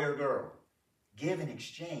 woman, boy, or girl, give in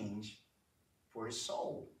exchange for his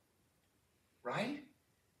soul? Right?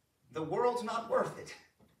 The world's not worth it.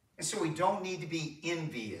 And so we don't need to be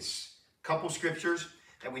envious. A couple scriptures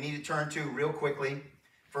that we need to turn to real quickly.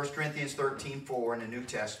 1 Corinthians 13:4 in the New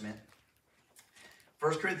Testament.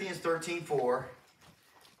 1 Corinthians 13:4.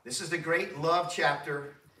 This is the great love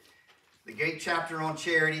chapter, the great chapter on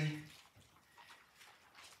charity. And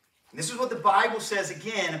this is what the Bible says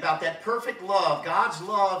again about that perfect love, God's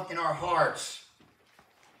love in our hearts.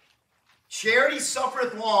 Charity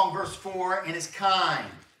suffereth long, verse 4, and is kind.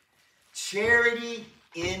 Charity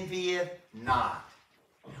envieth not.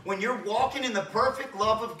 When you're walking in the perfect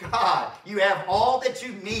love of God, you have all that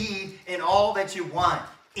you need and all that you want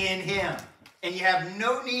in him. And you have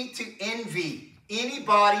no need to envy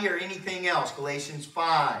anybody or anything else. Galatians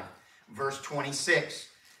 5, verse 26.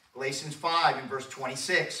 Galatians 5 and verse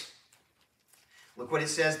 26. Look what it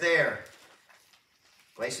says there.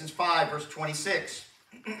 Galatians 5, verse 26.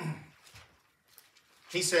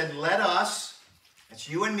 He said, let us, that's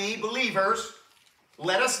you and me, believers,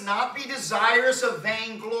 let us not be desirous of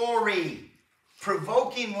vainglory,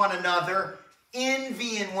 provoking one another,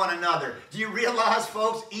 envying one another. Do you realize,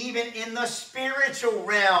 folks, even in the spiritual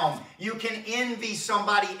realm, you can envy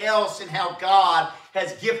somebody else and how God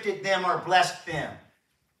has gifted them or blessed them.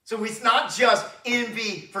 So it's not just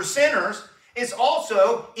envy for sinners, it's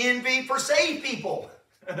also envy for saved people,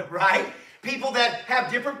 right? People that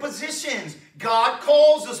have different positions. God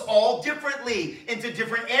calls us all differently into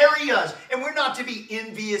different areas. And we're not to be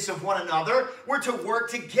envious of one another. We're to work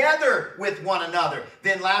together with one another.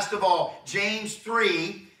 Then last of all, James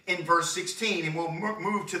 3 in verse 16. And we'll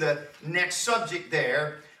move to the next subject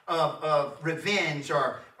there of revenge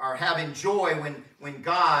or having joy when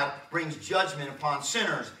God brings judgment upon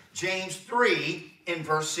sinners. James 3 in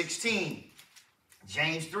verse 16.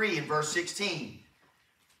 James 3 in verse 16.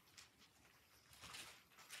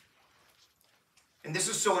 And this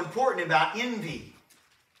is so important about envy.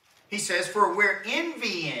 He says, for where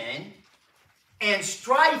envying and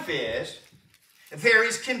strife is, there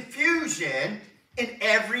is confusion in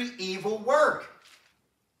every evil work.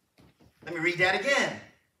 Let me read that again.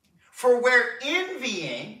 For where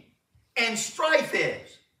envying and strife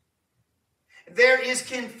is, there is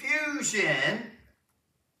confusion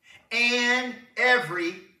and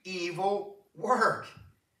every evil work.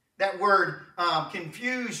 That word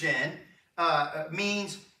confusion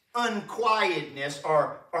means unquietness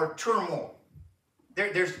or turmoil.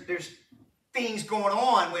 There's things going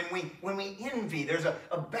on when we envy. There's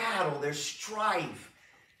a battle. There's strife.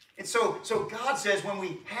 And so God says when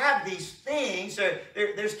we have these things,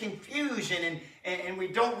 there's confusion and we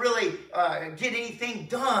don't really get anything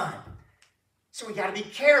done. So we got to be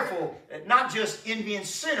careful, not just envying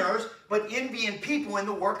sinners, but envying people in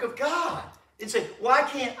the work of God. And say, why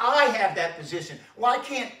can't I have that position? Why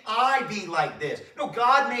can't I be like this? No,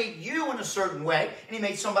 God made you in a certain way, and he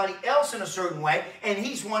made somebody else in a certain way, and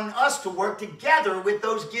he's wanting us to work together with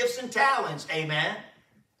those gifts and talents. Amen?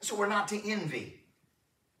 So we're not to envy.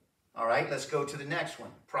 All right, let's go to the next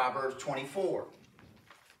one. Proverbs 24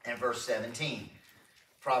 and verse 17.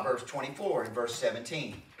 Proverbs 24 and verse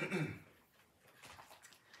 17.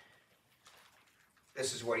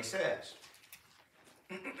 This is what he says.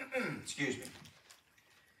 Excuse me.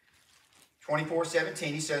 24:17,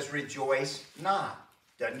 he says, rejoice not.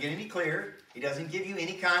 Doesn't get any clearer. He doesn't give you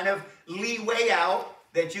any kind of leeway out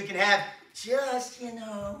that you can have just,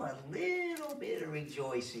 a little bit of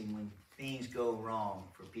rejoicing when things go wrong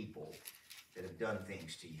for people that have done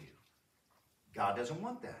things to you. God doesn't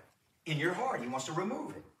want that. In your heart, he wants to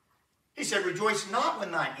remove it. He said, rejoice not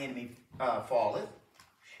when thine enemy falleth.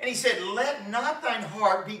 And he said, let not thine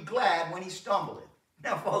heart be glad when he stumbleth.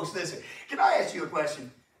 Now, folks, listen. Can I ask you a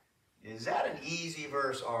question? Is that an easy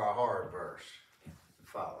verse or a hard verse to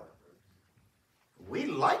follow? We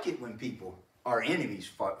like it when people, our enemies,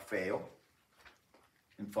 fail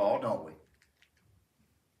and fall, don't we?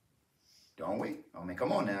 Don't we? I mean,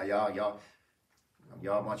 come on now, y'all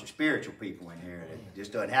a bunch of spiritual people in here that this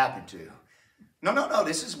doesn't happen to. No,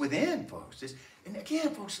 this is within, folks. And again,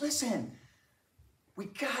 folks, listen. We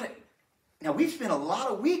got it. Now, we've spent a lot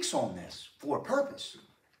of weeks on this for a purpose.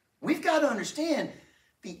 We've got to understand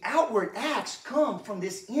the outward acts come from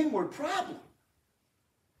this inward problem.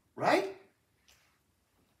 Right?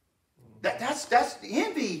 That's the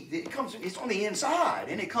envy. It's on the inside,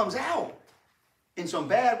 and it comes out in some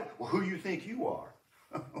bad, well, who you think you are?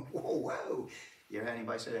 Whoa. You ever had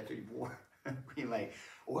anybody say that to you before? You're like,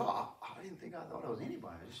 well, I didn't think I thought I was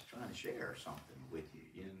anybody. I was just trying to share something with you.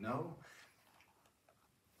 You know?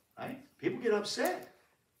 Right? People get upset.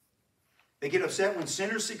 They get upset when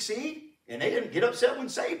sinners succeed, and they didn't get upset when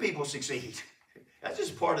saved people succeed. That's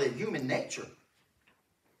just part of the human nature.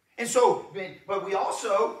 And so, but we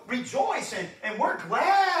also rejoice and we're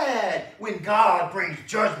glad when God brings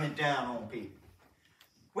judgment down on people.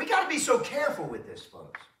 We got to be so careful with this,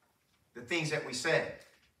 folks. The things that we say.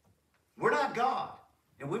 We're not God.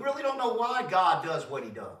 And we really don't know why God does what he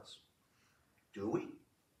does. Do we?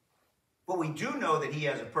 But we do know that he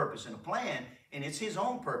has a purpose and a plan, and it's his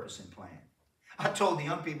own purpose and plan. I told the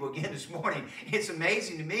young people again this morning, it's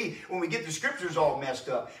amazing to me when we get the scriptures all messed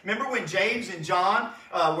up. Remember when James and John,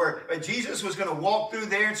 where Jesus was going to walk through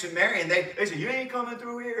there in Samaria, and they said, you ain't coming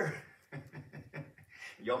through here.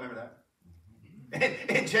 Y'all remember that?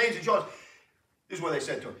 And James and John, this is what they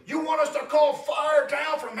said to him. You want us to call fire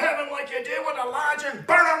down from heaven like you did with Elijah and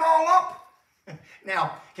burn them all up?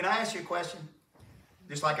 Now, can I ask you a question?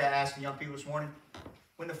 Just like I asked the young people this morning.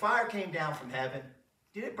 When the fire came down from heaven,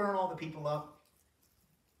 did it burn all the people up?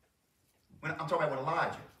 I'm talking about when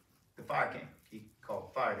Elijah, the fire came. He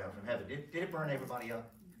called fire down from heaven. Did it burn everybody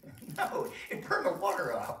up? No, it burned the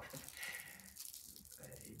water up. It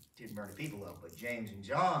didn't burn the people up, but James and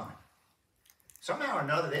John, somehow or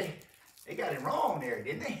another, they got it wrong there,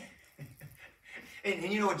 didn't they?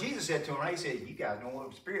 and you know what Jesus said to them, right? He said, you guys know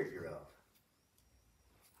what spirit you're of.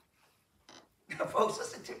 Now, folks,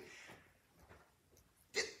 listen to me.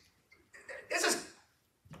 This is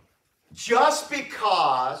just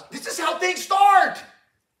because, this is how things start.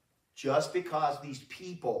 Just because these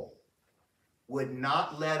people would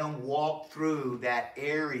not let them walk through that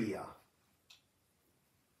area,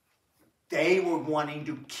 they were wanting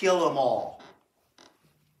to kill them all.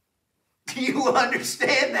 Do you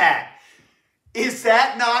understand that? Is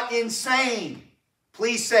that not insane?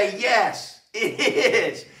 Please say yes, it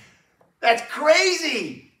is. That's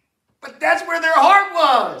crazy. But that's where their heart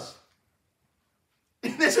was.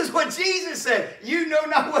 And this is what Jesus said. You know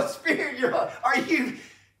not what spirit you're of. Are you,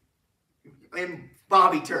 in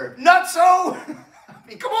Bobby term, nutso? I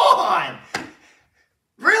mean, come on.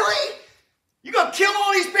 Really? You're going to kill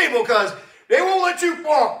all these people because they won't let you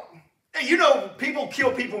walk. Hey, you know, people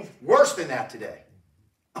kill people worse than that today.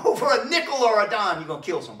 Over a nickel or a dime, you're going to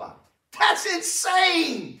kill somebody. That's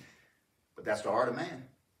insane. But that's the heart of man.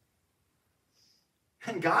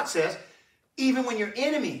 And God says, even when your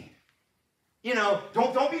enemy,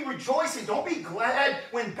 don't be rejoicing. Don't be glad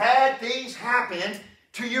when bad things happen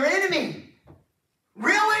to your enemy.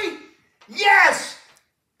 Really? Yes.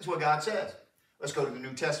 That's what God says. Let's go to the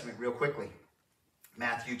New Testament real quickly.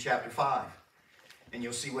 Matthew chapter 5. And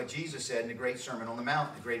you'll see what Jesus said in the great Sermon on the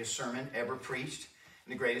Mount, the greatest sermon ever preached,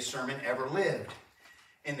 and the greatest sermon ever lived,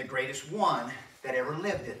 and the greatest one that ever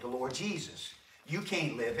lived it, the Lord Jesus. You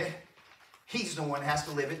can't live it. He's the one that has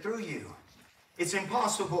to live it through you. It's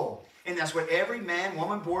impossible. And that's what every man,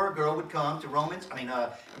 woman, boy, or girl would come to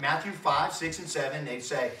Matthew 5, 6, and 7. They'd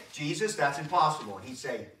say, Jesus, that's impossible. And he'd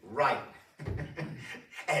say, right.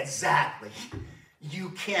 Exactly. You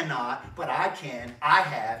cannot, but I can, I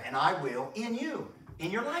have, and I will in you, in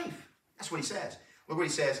your life. That's what he says. Look what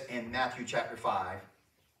he says in Matthew chapter 5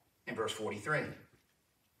 and verse 43.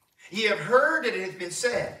 Ye have heard that it hath been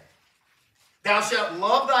said, thou shalt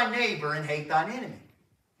love thy neighbor and hate thine enemy.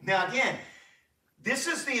 Now again, this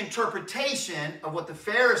is the interpretation of what the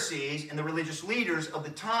Pharisees and the religious leaders of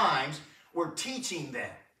the times were teaching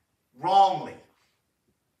them wrongly.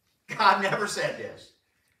 God never said this.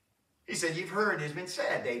 He said, you've heard it has been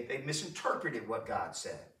said. They misinterpreted what God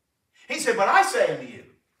said. He said, but I say unto you,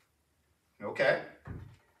 okay,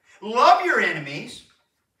 love your enemies,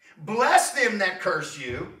 bless them that curse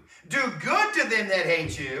you, do good to them that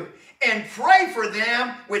hate you, and pray for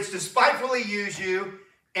them which despitefully use you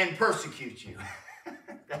and persecute you.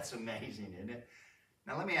 That's amazing, isn't it?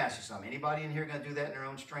 Now let me ask you something. Anybody in here going to do that in their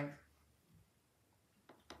own strength?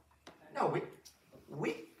 No,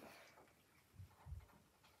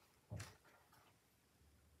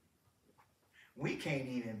 we can't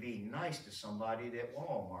even be nice to somebody at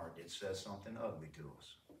Walmart that says something ugly to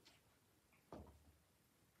us.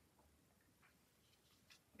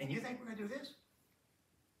 And you think we're going to do this?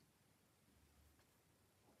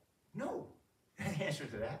 No. The answer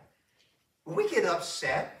to that. We get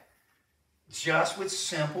upset just with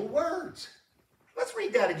simple words. Let's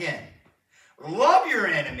read that again. Love your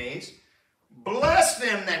enemies, bless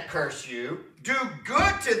them that curse you, do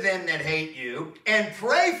good to them that hate you, and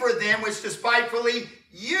pray for them which despitefully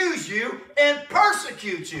use you and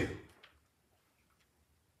persecute you.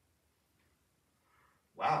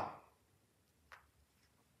 Wow.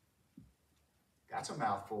 That's a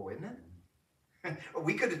mouthful, isn't it?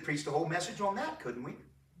 We could have preached the whole message on that, couldn't we?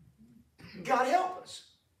 God help us.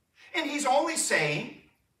 And he's only saying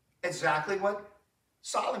exactly what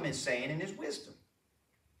Solomon's saying in his wisdom.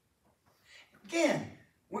 Again,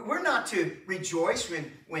 we're not to rejoice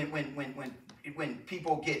when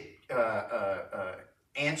people get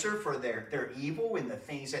answer for their evil and the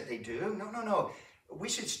things that they do. No. We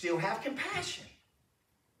should still have compassion.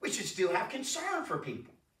 We should still have concern for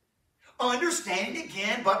people. Understanding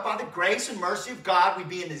again, but by the grace and mercy of God, we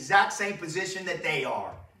be in the exact same position that they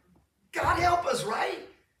are. God help us, right?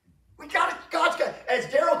 God's got, as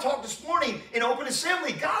Daryl talked this morning in open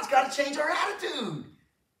assembly, God's got to change our attitude.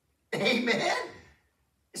 Amen?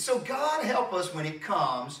 So God help us when it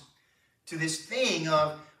comes to this thing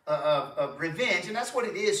of revenge. And that's what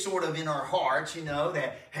it is sort of in our hearts,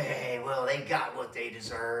 that, hey, well, they got what they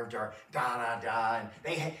deserved, or da-da-da.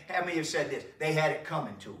 And how many have said this? They had it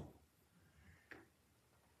coming to them.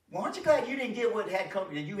 Well, aren't you glad you didn't get what you had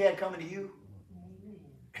coming to you?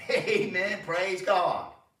 Amen. Amen. Praise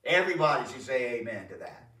God. Everybody should say amen to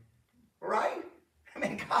that. Right? I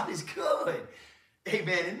mean, God is good.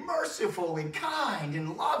 Amen. And merciful and kind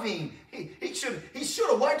and loving. He should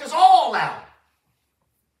have wiped us all out.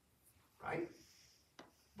 Right?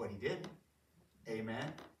 But he didn't.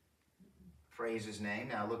 Amen. Praise his name.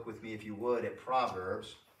 Now look with me, if you would, at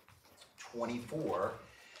Proverbs 24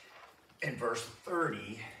 and verse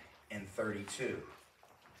 30 and 32.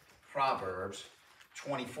 Proverbs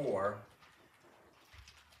 24.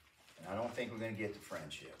 And I don't think we're going to get to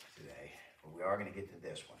friendship today, but we are going to get to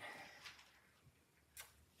this one.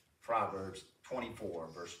 Proverbs 24,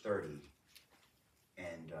 verse 30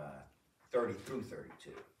 and 30 through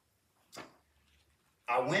 32.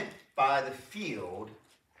 I went by the field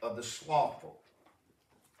of the slothful,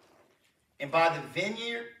 and by the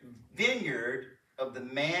vineyard of the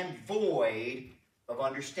man void of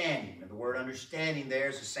understanding. And the word understanding there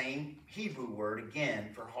is the same Hebrew word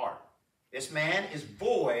again for heart. This man is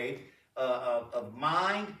void of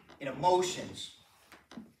mind and emotions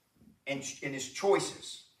and in his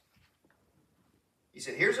choices. He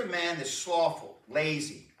said, here's a man that's slothful,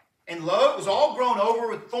 lazy. And lo, it was all grown over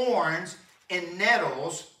with thorns and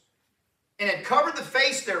nettles, and had covered the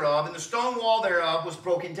face thereof, and the stone wall thereof was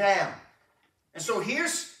broken down. And so here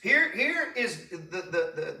is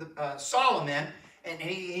the Solomon, and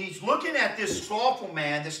he's looking at this slothful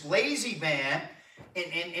man, this lazy man, and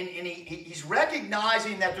he's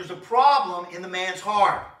recognizing that there's a problem in the man's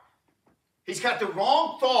heart. He's got the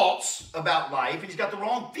wrong thoughts about life, and he's got the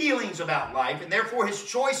wrong feelings about life, and therefore his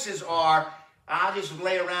choices are, I'll just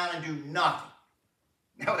lay around and do nothing.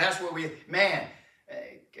 Now that's what you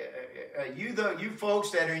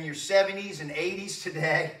folks that are in your 70s and 80s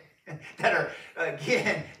today, that are,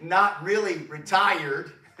 again, not really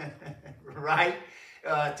retired, right?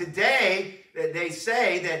 Today, they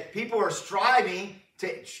say that people are striving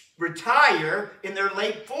to retire in their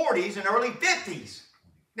late 40s and early 50s.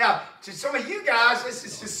 Now, to some of you guys, this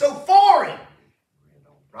is just so foreign,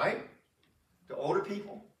 right? To older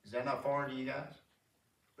people, is that not foreign to you guys?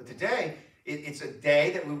 But today, it's a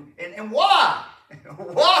day that we, and why?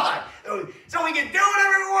 Why? So we can do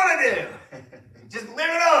whatever we want to do. Just live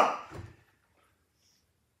it up.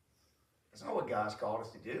 That's not what God's called us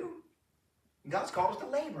to do. God's called us to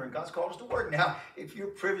labor, and God's called us to work. Now, if you're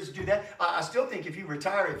privileged to do that, I still think if you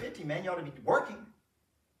retire at 50, man, you ought to be working,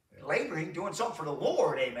 laboring, doing something for the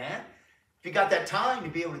Lord, amen. If you got that time to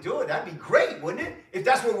be able to do it, that'd be great, wouldn't it? If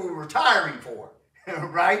that's what we were retiring for,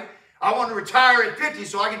 right? I want to retire at 50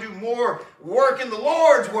 so I can do more work in the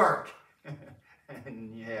Lord's work.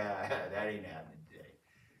 And yeah, that ain't happening today.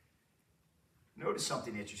 Notice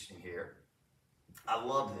something interesting here. I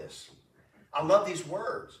love this. I love these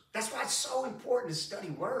words. That's why it's so important to study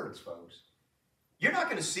words, folks. You're not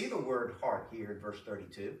going to see the word heart here in verse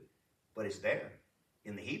 32, but it's there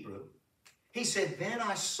in the Hebrew. He said, then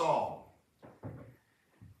I saw.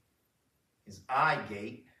 His eye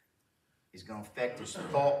gate is going to affect his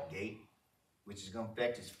thought gate, which is going to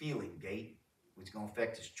affect his feeling gate, which is going to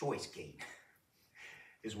affect his choice gate,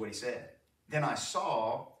 is what he said. Then I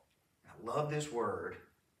saw, I love this word,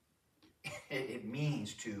 it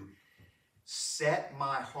means to set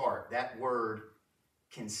my heart. That word,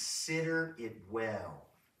 consider it well.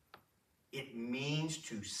 It means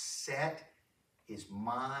to set his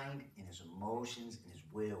mind and his emotions and his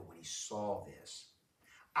will when he saw this.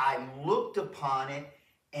 I looked upon it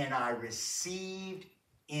and I received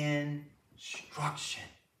instruction.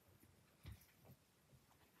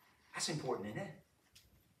 That's important, isn't it?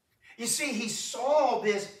 You see, he saw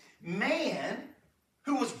this man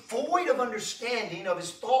who was void of understanding of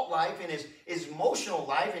his thought life and his emotional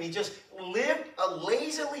life, and he just lived a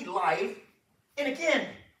lazily life. And again,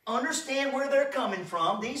 understand where they're coming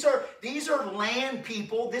from. These are land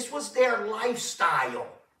people. This was their lifestyle,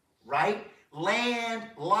 right? Land,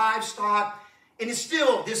 livestock, and it's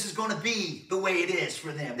still, this is going to be the way it is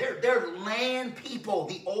for them. They're land people,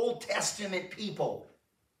 the Old Testament people.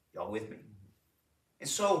 Y'all with me? And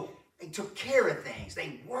so they took care of things.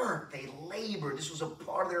 They worked. They labored. This was a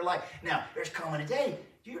part of their life. Now, there's coming a day.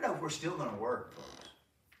 Do you know we're still going to work, folks?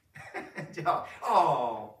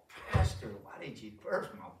 Oh, Pastor, why did you burst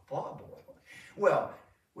my bubble? Well,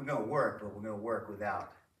 we're going to work, but we're going to work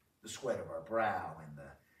without the sweat of our brow and the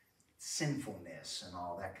sinfulness and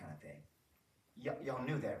all that kind of thing. Y'all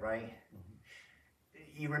knew that, right?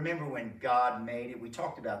 You remember when God made it? We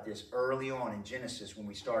talked about this early on in Genesis when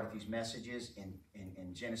we started these messages in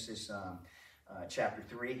Genesis chapter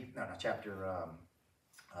 3, no, chapter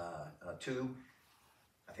 2,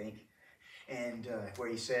 I think. And where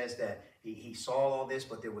he says that he saw all this,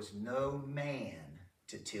 but there was no man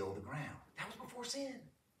to till the ground. That was before sin.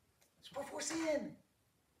 It was before sin.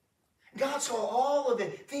 God saw all of the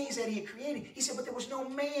things that he had created. He said, but there was no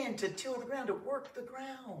man to till the ground, to work the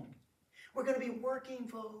ground. We're going to be working,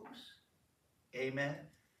 folks. Amen.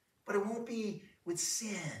 But it won't be with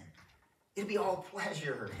sin. It'll be all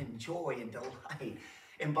pleasure and joy and delight.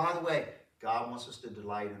 And by the way, God wants us to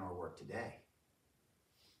delight in our work today.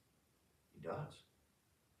 He does.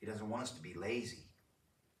 He doesn't want us to be lazy.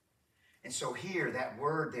 And so here, that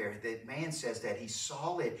word there, that man says that he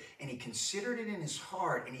saw it and he considered it in his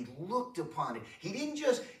heart and he looked upon it. He didn't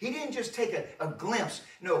just take a glimpse.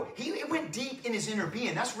 No, it went deep in his inner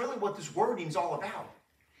being. That's really what this wording is all about.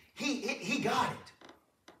 He got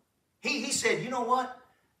it. He said, you know what?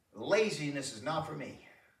 Laziness is not for me.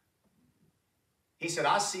 He said,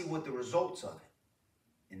 I see what the results of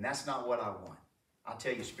it. And that's not what I want. I'll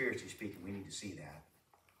tell you, spiritually speaking, we need to see that.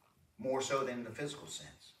 More so than in the physical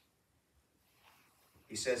sense.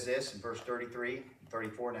 He says this in verse 33 and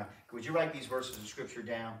 34. Now, would you write these verses of Scripture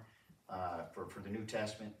down for the New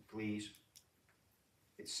Testament, please?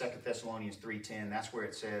 It's 2 Thessalonians 3:10. That's where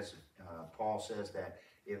it says, Paul says that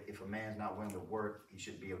if a man's not willing to work, he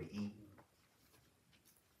shouldn't be able to eat.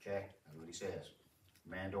 Okay? That's what he says. If a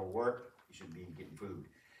man don't work, he shouldn't be getting food.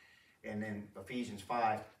 And then Ephesians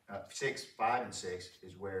 5 and 6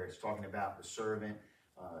 is where it's talking about the servant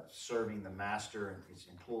serving the master and his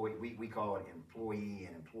employee. We call it employee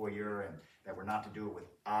and employer, and that we're not to do it with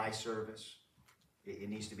eye service. It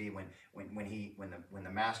needs to be when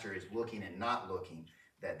the master is looking and not looking,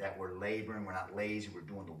 that we're laboring, we're not lazy, we're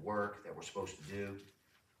doing the work that we're supposed to do.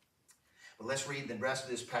 But let's read the rest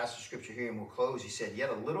of this passage of Scripture here and we'll close. He said,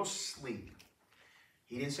 yet a little sleep.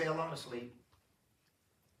 He didn't say a lot of sleep.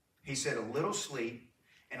 He said a little sleep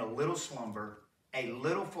and a little slumber, a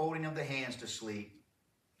little folding of the hands to sleep.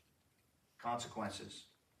 Consequences.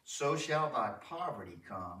 So shall thy poverty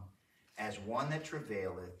come, as one that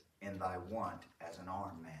travaileth in thy want as an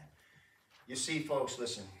armed man. You see, folks,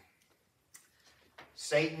 listen.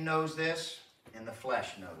 Satan knows this, and the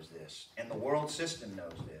flesh knows this, and the world system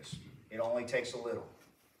knows this. It only takes a little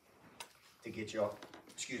to get you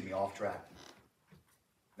off track.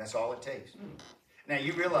 That's all it takes. Now,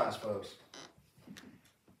 you realize, folks,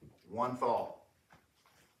 one thought.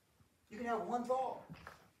 You can have one thought.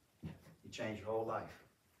 You change your whole life.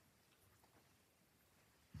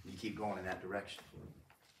 You keep going in that direction.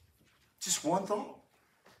 Just one thought.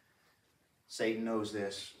 Satan knows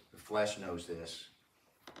this. The flesh knows this.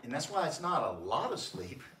 And that's why it's not a lot of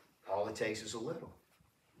sleep. All it takes is a little.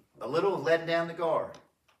 A little of letting down the guard.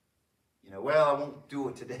 You know, well, I won't do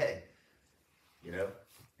it today. You know,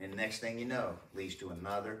 and the next thing you know, leads to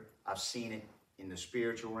another. I've seen it in the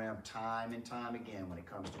spiritual realm time and time again when it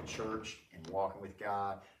comes to church and walking with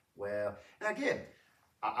God. Well, and again,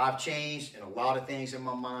 I've changed in a lot of things in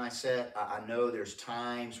my mindset. I know there's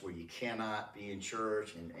times where you cannot be in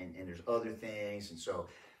church and there's other things. And so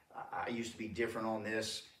I used to be different on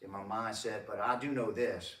this in my mindset, but I do know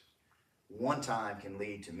this. One time can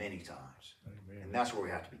lead to many times. Amen. And that's where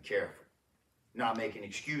we have to be careful. Not making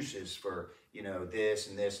excuses for, you know, this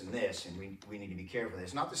and this and this, and we need to be careful.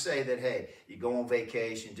 It's not to say that, hey, you go on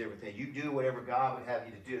vacation, different things. You do whatever God would have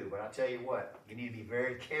you to do, but I tell you what, you need to be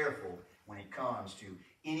very careful when it comes to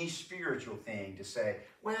any spiritual thing to say,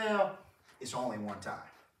 well, it's only one time,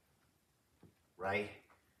 right?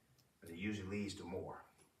 But it usually leads to more.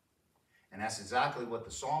 And that's exactly what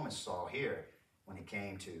the psalmist saw here when it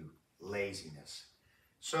came to laziness.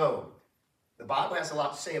 So, the Bible has a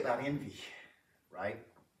lot to say about envy, right?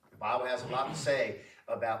 The Bible has a lot to say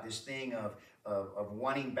about this thing of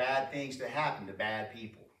wanting bad things to happen to bad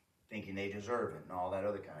people, thinking they deserve it and all that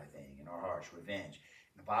other kind of thing in our hearts, revenge.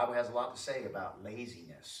 And the Bible has a lot to say about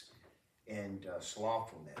laziness and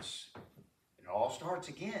slothfulness. It all starts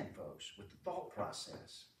again, folks, with the thought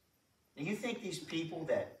process. And you think these people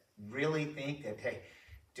that really think that they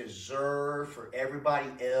deserve for everybody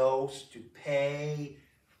else to pay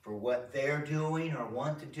for what they're doing or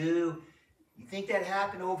want to do, you think that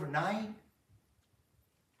happened overnight?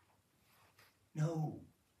 No,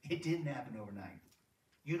 it didn't happen overnight.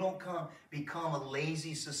 You don't become a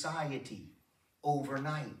lazy society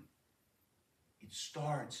overnight. It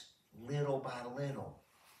starts little by little.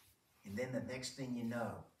 And then the next thing you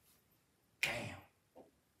know, bam,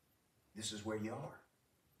 this is where you are.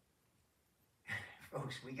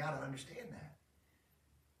 Folks, we got to understand that.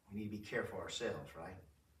 We need to be careful ourselves, right?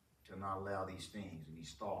 To not allow these things and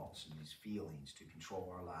these thoughts and these feelings to control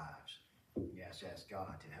our lives. Yes, ask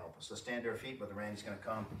God to help us. Let's stand to our feet. Brother Randy's going to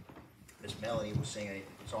come. Miss Melody will sing a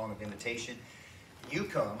song of invitation. You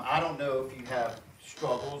come. I don't know if you have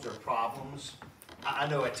struggles or problems. I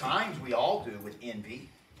know at times we all do with envy.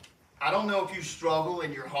 I don't know if you struggle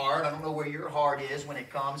in your heart. I don't know where your heart is when it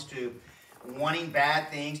comes to wanting bad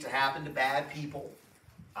things to happen to bad people.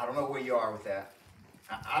 I don't know where you are with that.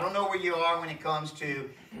 I don't know where you are when it comes to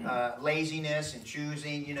laziness and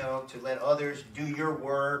choosing, you know, to let others do your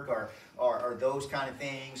work or those kind of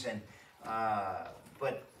things. And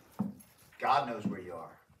but God knows where you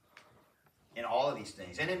are in all of these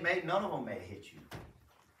things. And none of them may hit you,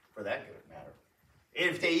 for that good matter.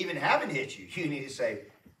 If they even haven't hit you, you need to say,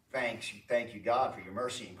 thank you, God, for your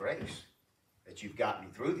mercy and grace that you've got me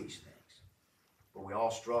through these things. But we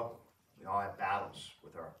all struggle. We all have battles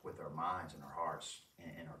with our minds and our hearts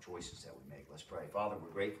and our choices that we make. Let's pray. Father, we're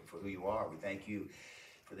grateful for who you are. We thank you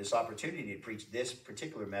for this opportunity to preach this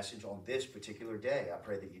particular message on this particular day. I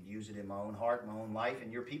pray that you'd use it in my own heart, my own life,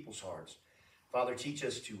 and your people's hearts. Father, teach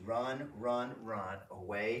us to run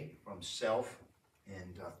away from self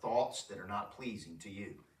and thoughts that are not pleasing to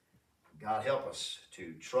you. God, help us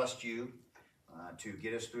to trust you, to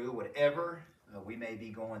get us through whatever we may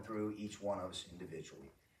be going through, each one of us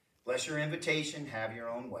individually. Bless your invitation. Have your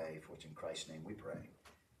own way. For it's in Christ's name we pray.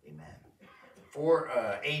 Amen.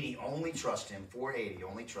 480, only trust him. 480,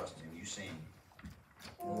 only trust him. You sing.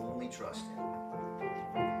 Only trust him.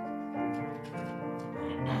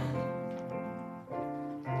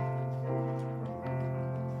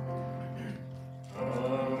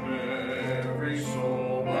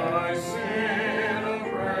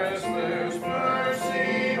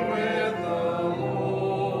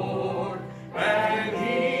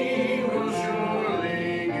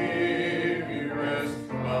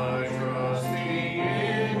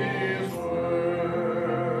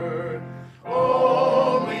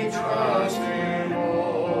 Only trust in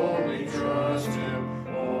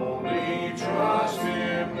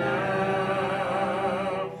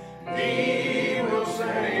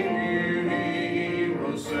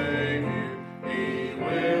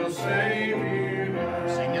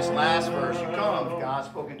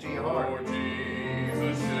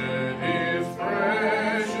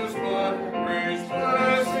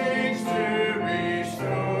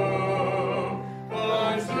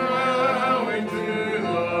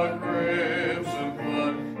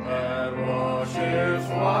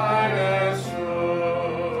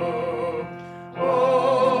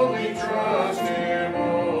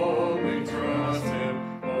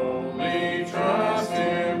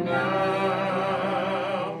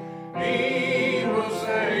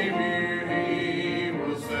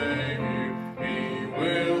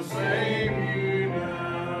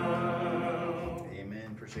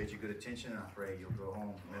appreciate your good attention, and I pray you'll go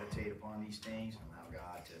home and meditate upon these things and allow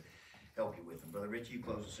God to help you with them. Brother Rich, you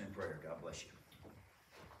close us in prayer. God bless you.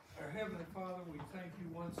 Our Heavenly Father, we thank you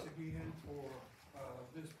once again for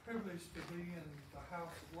this privilege to be in the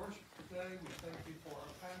house of worship today. We thank you for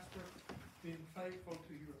our pastor being faithful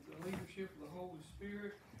to the leadership of the Holy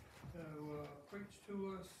Spirit to preach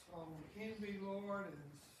to us on envy, Lord,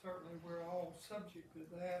 and certainly we're all subject to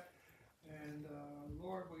that. And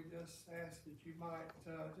Lord, we just ask that you might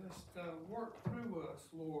just work through us,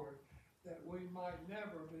 Lord, that we might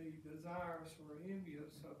never be desirous or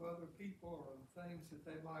envious of other people or things that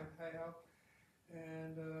they might have.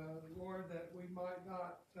 And Lord, that we might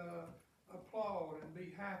not applaud and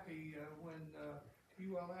be happy when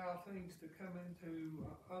you allow things to come into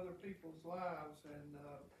other people's lives and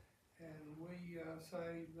we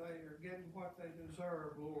say they are getting what they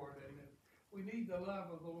deserve, Lord. And we need the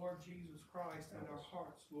love of the Lord Jesus Christ in our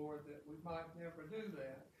hearts, Lord, that we might never do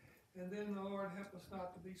that. And then, Lord, help us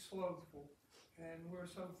not to be slothful. And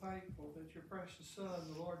we're so thankful that your precious Son,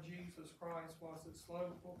 the Lord Jesus Christ, wasn't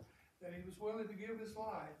slothful, that he was willing to give his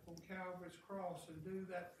life on Calvary's cross and do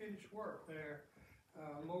that finished work there,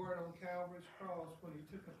 Lord, on Calvary's cross when he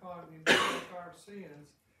took upon himself our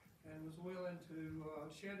sins and was willing to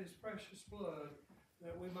shed his precious blood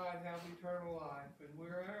that we might have eternal life. And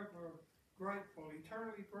we're ever grateful,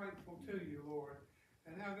 eternally grateful to you, Lord.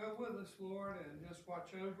 And now go with us, Lord, and just watch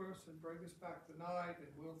over us and bring us back tonight. And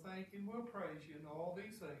we'll thank you and we'll praise you in all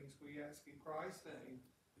these things. We ask in Christ's name.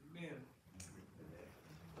 Amen.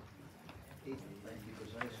 Thank you for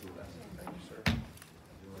Sunday school lesson. Thank you, sir.